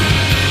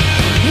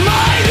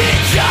 mighty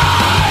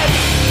God,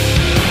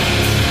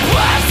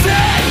 bless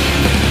it,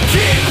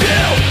 keep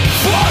you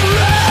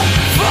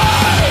forever,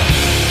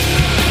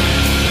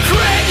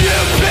 grant you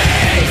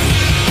peace,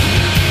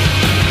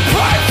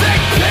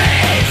 perfect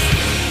peace.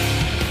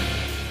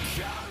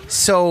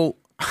 So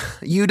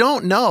you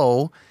don't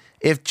know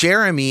if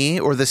Jeremy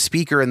or the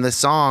speaker in the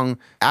song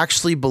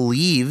actually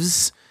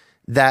believes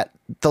that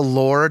the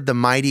Lord, the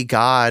mighty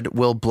God,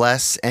 will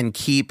bless and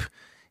keep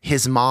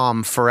his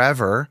mom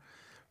forever,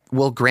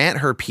 will grant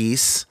her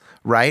peace,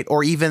 right?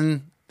 Or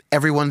even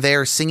everyone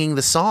there singing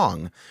the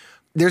song.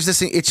 There's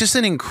this, it's just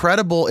an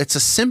incredible, it's a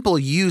simple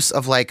use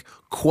of like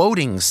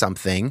quoting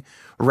something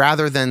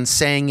rather than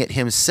saying it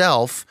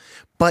himself,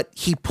 but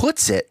he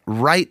puts it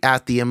right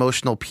at the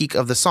emotional peak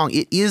of the song.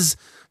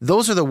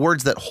 Those are the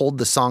words that hold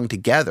the song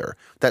together,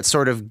 that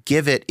sort of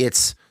give it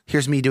its,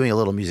 here's me doing a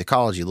little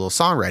musicology, a little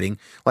songwriting.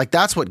 Like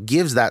that's what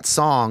gives that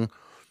song,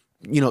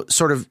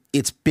 sort of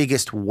its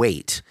biggest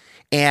weight.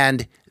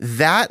 And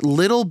that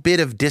little bit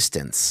of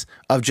distance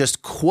of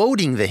just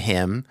quoting the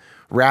hymn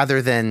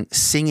rather than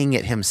singing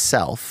it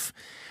himself,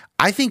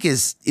 I think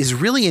is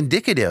really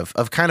indicative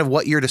of kind of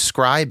what you're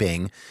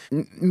describing.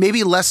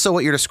 Maybe less so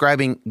what you're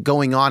describing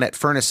going on at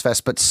Furnace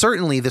Fest, but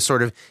certainly the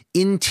sort of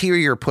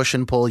interior push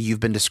and pull you've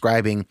been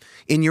describing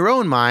in your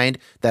own mind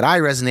that I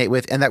resonate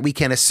with, and that we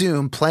can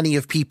assume plenty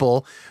of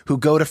people who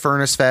go to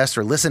Furnace Fest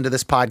or listen to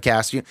this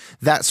podcast,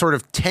 that sort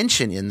of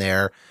tension in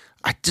there,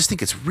 I just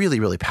think it's really,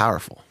 really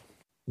powerful.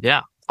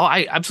 Yeah. Oh,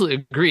 I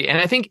absolutely agree. And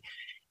I think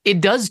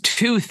it does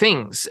two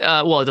things.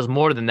 Well, it does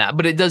more than that,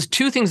 but it does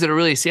two things that are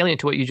really salient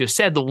to what you just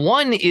said. The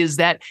one is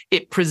that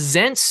it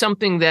presents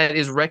something that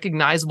is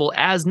recognizable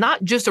as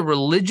not just a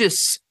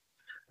religious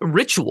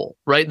ritual,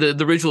 right?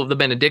 The ritual of the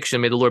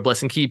benediction, may the Lord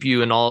bless and keep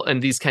you,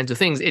 and these kinds of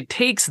things. It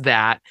takes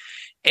that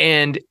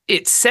and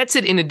it sets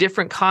it in a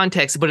different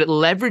context, but it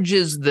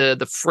leverages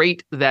the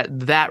freight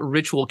that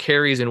ritual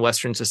carries in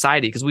Western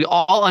society, because we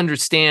all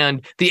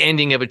understand the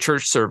ending of a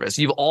church service.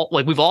 We've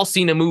all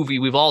seen a movie,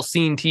 we've all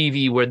seen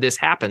TV where this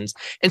happens.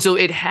 And so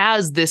it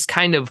has this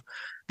kind of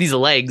these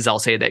legs, I'll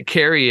say, that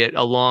carry it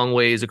a long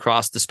ways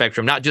across the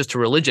spectrum, not just to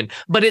religion,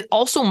 but it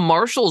also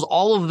marshals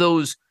all of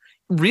those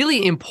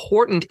really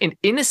important and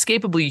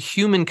inescapably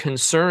human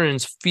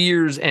concerns,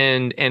 fears,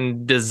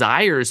 and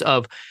desires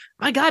of,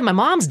 my God, my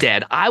mom's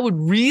dead. I would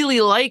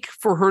really like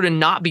for her to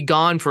not be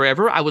gone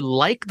forever. I would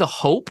like the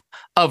hope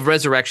of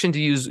resurrection, to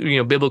use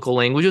biblical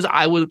languages.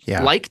 I would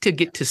like to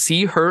get to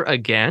see her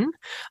again.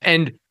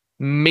 And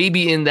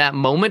maybe in that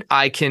moment,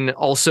 I can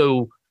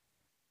also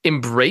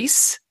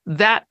embrace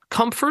that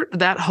comfort,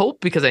 that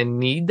hope, because I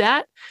need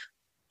that.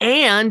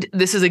 And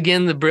this is,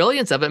 again, the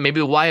brilliance of it,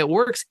 maybe why it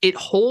works. It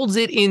holds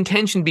it in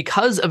tension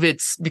because of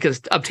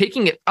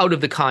taking it out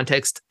of the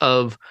context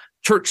of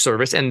church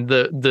service and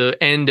the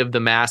end of the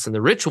mass and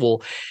the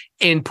ritual,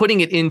 and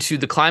putting it into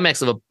the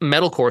climax of a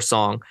metalcore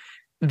song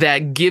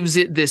that gives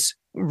it this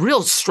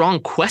real strong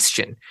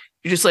question.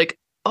 You're just like,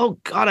 oh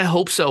God, I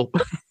hope so.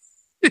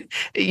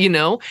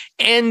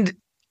 And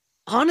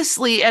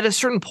honestly, at a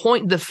certain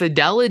point, the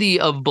fidelity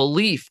of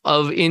belief,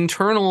 of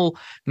internal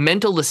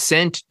mental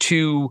assent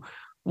to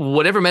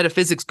whatever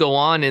metaphysics go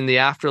on in the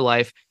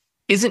afterlife,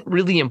 isn't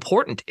really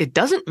important. It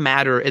doesn't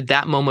matter at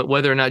that moment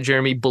whether or not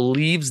Jeremy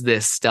believes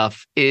this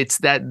stuff. It's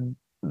that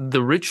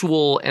the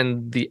ritual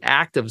and the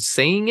act of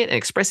saying it and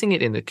expressing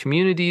it in the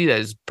community that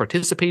is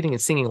participating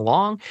and singing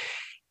along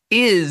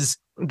is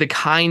the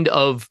kind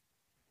of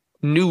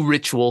new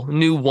ritual,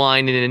 new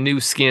wine in a new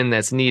skin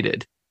that's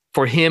needed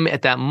for him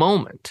at that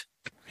moment.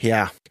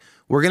 Yeah.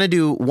 We're going to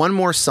do one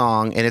more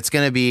song, and it's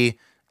going to be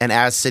an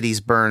As Cities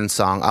Burn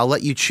song. I'll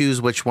let you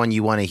choose which one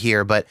you want to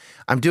hear, but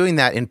I'm doing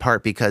that in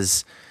part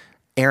because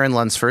Aaron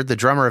Lunsford, the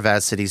drummer of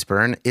As Cities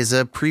Burn, is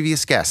a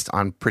previous guest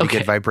on Pretty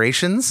Good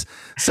Vibrations.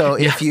 So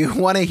if you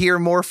want to hear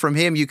more from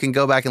him, you can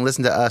go back and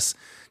listen to us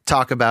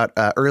talk about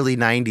early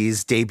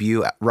 90s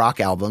debut rock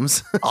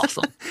albums.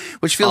 Awesome.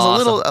 Which feels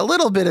a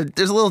little bit of,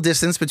 there's a little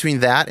distance between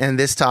that and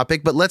this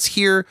topic, but let's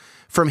hear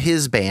from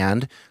his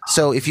band.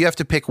 So if you have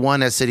to pick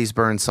one As Cities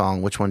Burn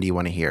song, which one do you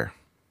want to hear?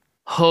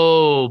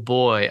 Oh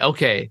boy.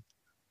 Okay.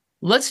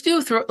 Let's do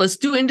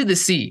Into the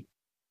Sea.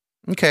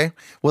 Okay.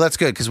 Well, that's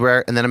good,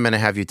 and then I'm going to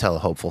have you tell a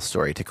hopeful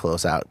story to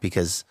close out,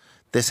 because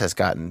this has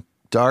gotten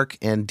dark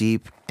and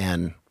deep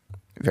and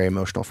very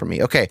emotional for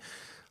me. Okay.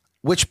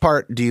 Which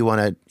part do you want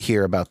to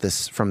hear about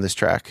this from this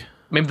track?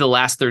 Maybe the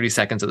last 30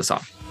 seconds of the song.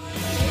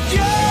 Go,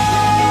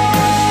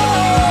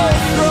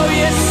 throw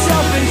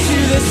yourself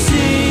into the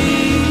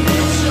sea.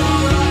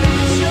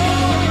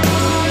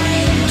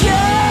 Go,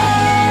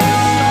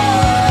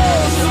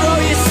 throw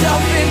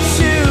yourself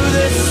into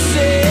the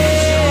sea.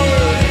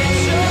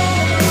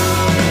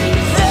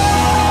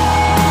 Though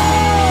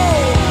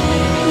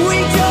we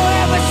don't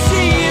ever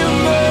see you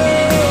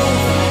move,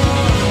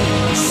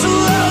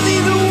 slowly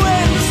the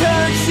wind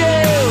turns you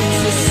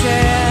to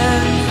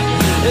sand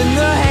in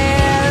the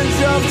hands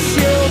of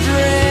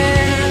children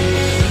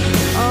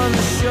on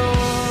the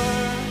shore.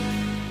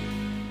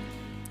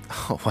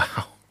 Oh,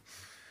 wow.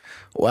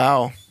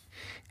 Wow.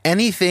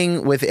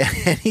 Anything with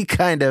any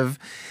kind of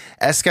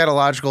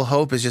eschatological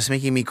hope is just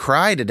making me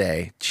cry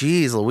today.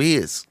 Jeez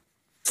Louise.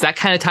 It's that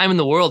kind of time in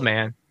the world,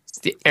 man. It's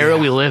the era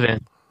we live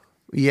in.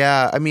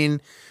 Yeah. I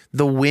mean,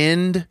 the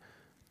wind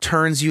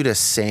turns you to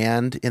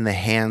sand in the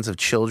hands of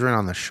children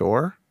on the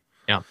shore.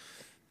 Yeah.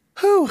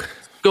 Whew.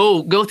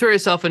 Go throw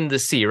yourself into the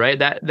sea, right?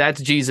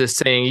 That's Jesus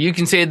saying, you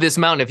can say to this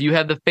mountain, if you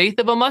have the faith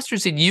of a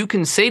mustard seed, you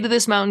can say to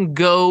this mountain,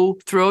 go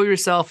throw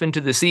yourself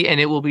into the sea, and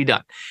it will be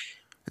done.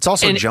 It's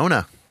also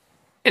Jonah.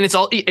 And it's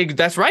all,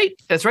 that's right.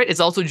 That's right. It's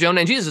also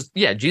Jonah. And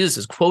Jesus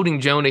is quoting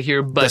Jonah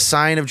here, but the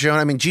sign of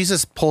Jonah. I mean,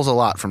 Jesus pulls a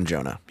lot from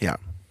Jonah. Yeah.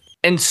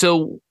 And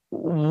so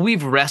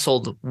we've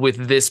wrestled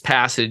with this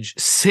passage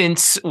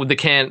since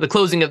the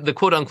closing of the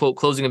quote unquote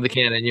closing of the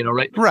canon,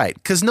 right? Right.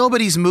 Because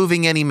nobody's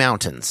moving any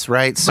mountains,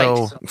 right?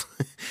 So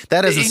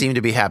that doesn't seem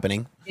to be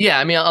happening. Yeah.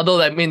 I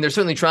mean, they're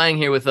certainly trying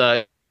here with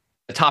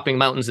topping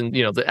mountains and,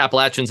 the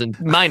Appalachians and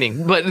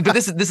mining, but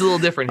this is a little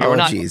different here.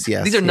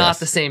 These are not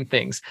the same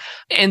things.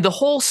 And the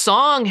whole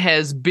song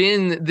has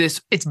been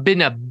it's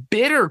been a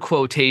bitter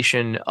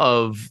quotation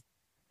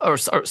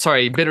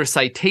bitter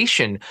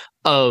citation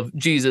of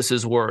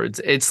Jesus's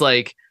words. It's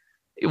like,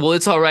 well,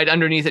 it's all right.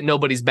 Underneath it,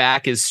 nobody's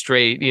back is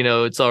straight.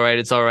 It's all right.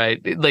 It's all right.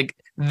 Like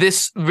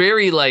this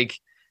very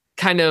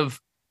kind of,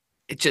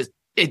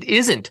 it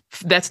isn't.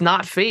 That's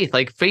not faith.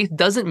 Like faith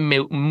doesn't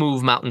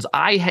move mountains.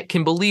 I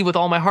can believe with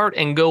all my heart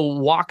and go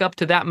walk up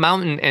to that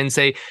mountain and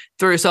say,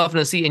 throw yourself in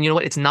the sea. And you know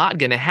what? It's not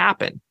going to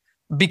happen,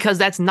 because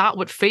that's not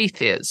what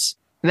faith is.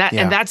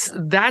 And that's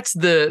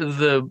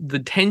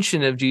the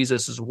tension of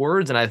Jesus's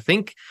words. And I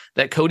think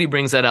that Cody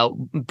brings that out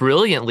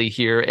brilliantly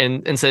here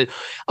and said,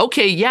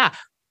 okay, yeah,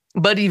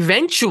 but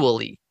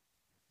eventually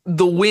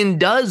the wind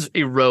does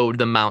erode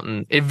the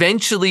mountain.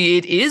 Eventually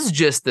it is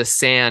just the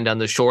sand on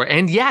the shore.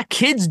 And yeah,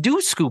 kids do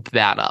scoop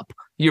that up.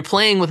 You're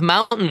playing with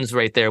mountains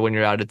right there when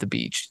you're out at the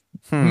beach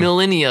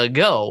millennia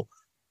ago,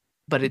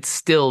 but it's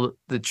still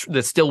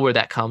that's still where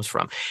that comes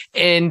from.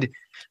 And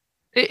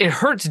it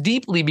hurts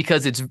deeply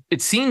because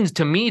it seems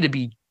to me to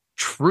be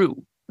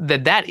true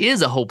that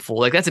is a hopeful,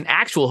 like that's an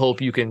actual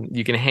hope you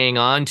can hang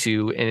on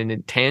to in an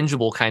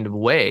intangible kind of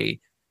way,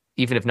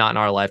 even if not in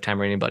our lifetime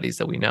or anybody's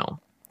that we know.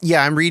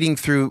 Yeah, I'm reading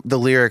through the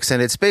lyrics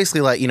and it's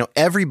basically like,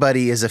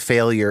 everybody is a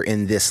failure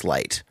in this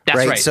light. That's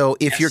right. So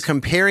if you're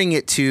comparing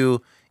it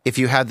to, if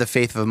you had the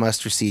faith of a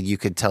mustard seed, you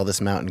could tell this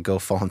mountain, go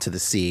fall into the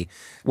sea.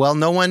 Well,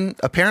 no one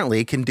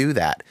apparently can do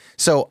that.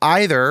 So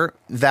either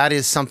that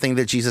is something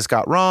that Jesus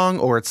got wrong,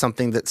 or it's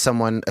something that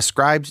someone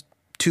ascribed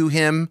to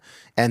him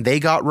and they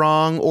got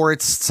wrong, or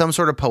it's some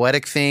sort of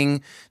poetic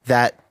thing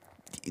that,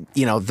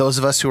 those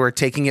of us who are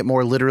taking it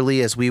more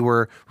literally as we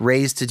were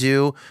raised to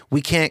do,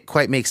 we can't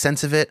quite make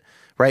sense of it.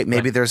 Right.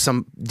 Maybe there's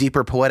some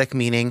deeper poetic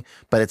meaning,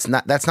 but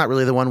that's not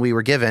really the one we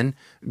were given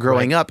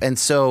growing up. And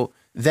so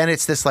then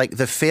it's this like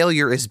the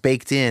failure is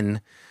baked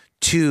in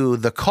to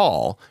the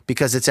call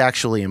because it's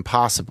actually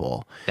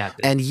impossible.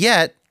 And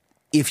yet,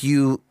 if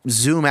you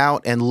zoom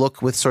out and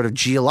look with sort of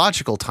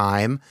geological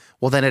time,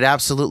 well, then it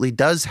absolutely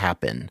does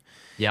happen.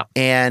 Yeah.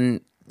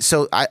 And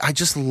so I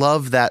just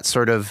love that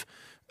sort of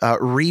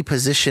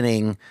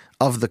repositioning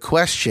of the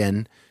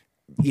question,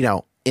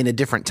 in a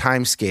different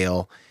time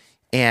scale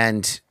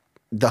and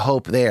the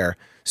hope there.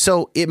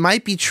 So it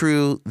might be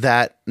true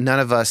that none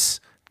of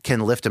us can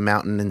lift a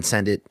mountain and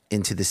send it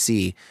into the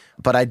sea,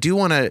 but I do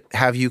want to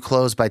have you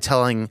close by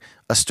telling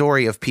a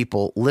story of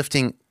people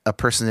lifting a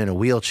person in a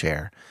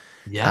wheelchair.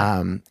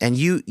 Yeah. And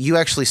you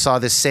actually saw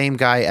this same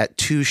guy at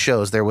 2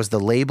 shows. There was the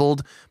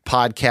Labeled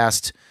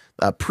podcast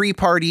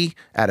pre-party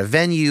at a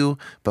venue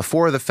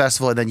before the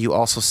festival, and then you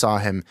also saw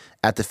him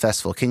at the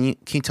festival. Can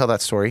you tell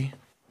that story?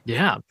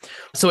 Yeah.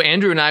 So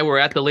Andrew and I were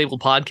at the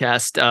Labeled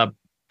podcast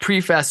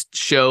pre-fest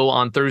show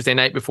on Thursday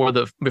night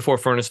before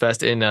Furnace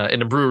Fest in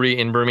a brewery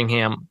in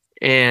Birmingham,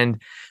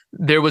 and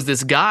there was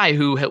this guy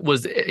who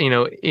was in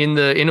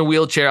a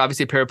wheelchair,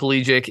 obviously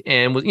paraplegic,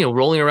 and was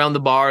rolling around the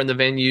bar in the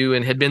venue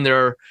and had been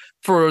there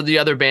for the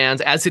other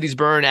bands. As Cities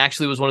Burn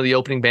actually was one of the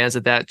opening bands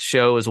at that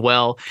show as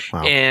well.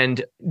 Wow.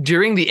 And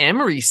during the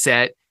Emery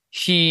set,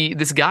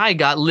 this guy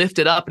got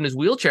lifted up in his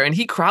wheelchair and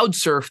he crowd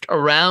surfed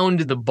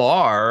around the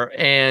bar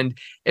and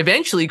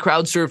eventually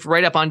crowd surfed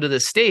right up onto the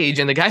stage.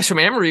 And the guys from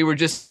Emery were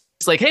just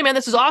like, "Hey man,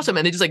 this is awesome."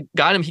 And they just like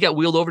got him. He got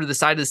wheeled over to the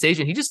side of the stage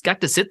and he just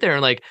got to sit there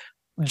and like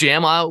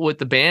jam out with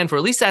the band for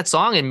at least that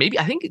song. And maybe,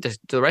 I think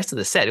the rest of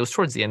the set, it was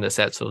towards the end of the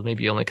set. So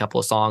maybe only a couple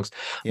of songs,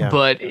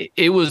 but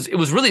it was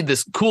really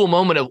this cool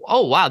moment of,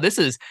 oh wow, this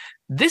is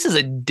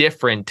a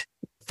different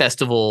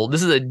festival.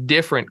 This is a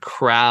different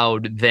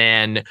crowd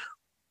than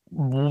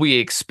we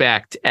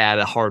expect at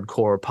a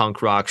hardcore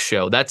punk rock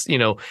show. That's,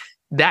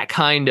 that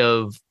kind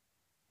of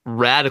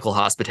radical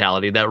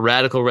hospitality, that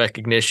radical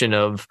recognition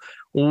of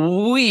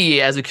we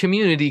as a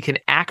community can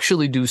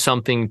actually do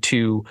something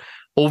to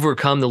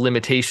overcome the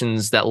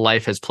limitations that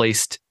life has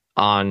placed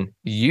on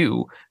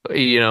you,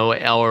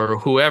 or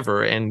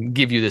whoever, and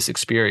give you this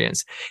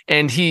experience.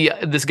 And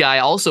this guy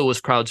also was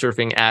crowd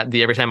surfing at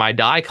the Every Time I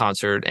Die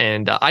concert.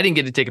 And I didn't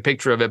get to take a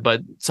picture of it,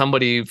 but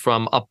somebody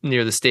from up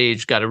near the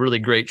stage got a really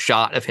great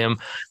shot of him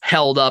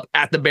held up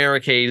at the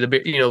barricade,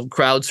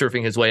 crowd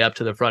surfing his way up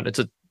to the front. It's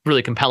a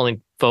really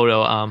compelling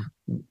photo.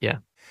 Yeah.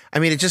 I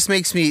mean, it just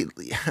makes me,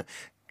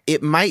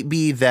 it might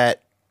be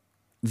that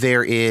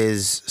there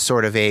is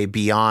sort of a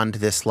beyond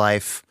this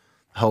life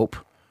hope,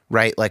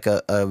 right? Like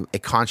a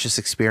conscious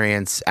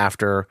experience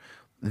after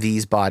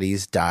these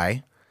bodies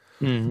die.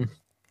 Mm-hmm.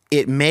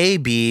 It may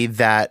be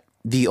that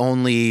the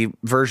only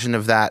version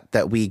of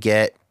that we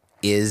get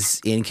is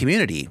in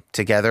community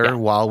together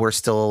while we're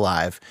still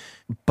alive.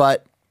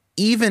 But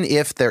even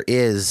if there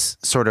is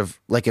sort of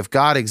like, if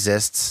God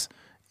exists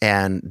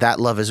and that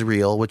love is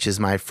real, which is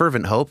my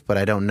fervent hope, but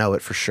I don't know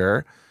it for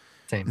sure.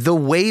 Same. The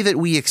way that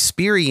we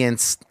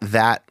experience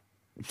that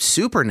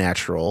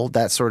supernatural,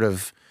 that sort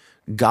of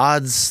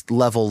God's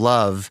level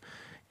love,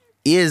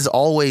 is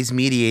always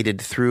mediated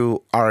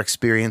through our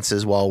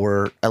experiences while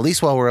we're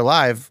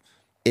alive.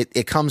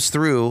 It comes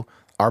through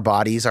our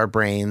bodies, our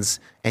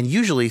brains, and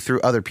usually through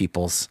other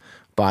people's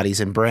bodies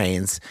and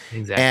brains.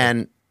 Exactly.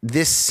 And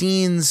this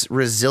scene's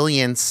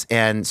resilience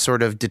and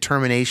sort of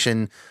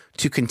determination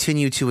to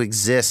continue to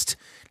exist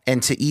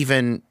and to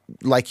even,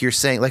 like you're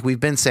saying, like we've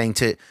been saying,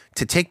 to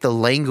take the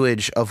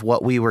language of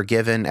what we were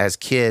given as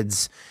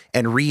kids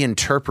and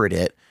reinterpret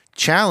it,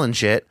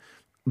 challenge it,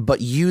 but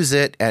use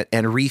it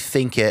and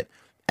rethink it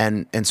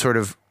and sort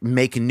of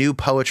make new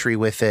poetry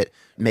with it,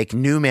 make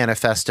new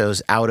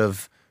manifestos out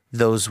of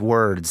those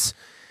words,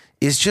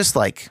 is just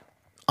like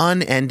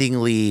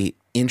unendingly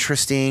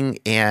interesting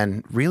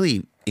and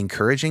really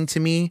encouraging to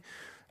me.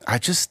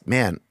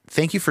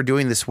 thank you for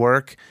doing this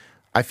work.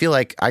 I feel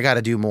like I got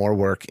to do more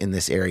work in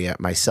this area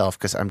myself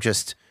because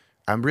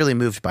I'm really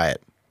moved by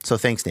it. So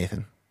thanks,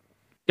 Nathan.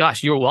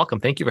 Gosh, you're welcome.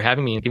 Thank you for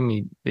having me and giving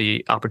me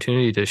the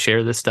opportunity to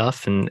share this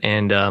stuff. And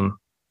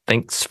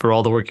thanks for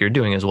all the work you're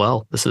doing as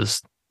well. This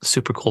is a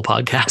super cool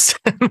podcast.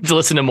 To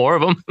listen to more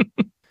of them.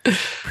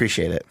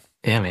 Appreciate it.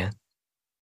 Yeah, man.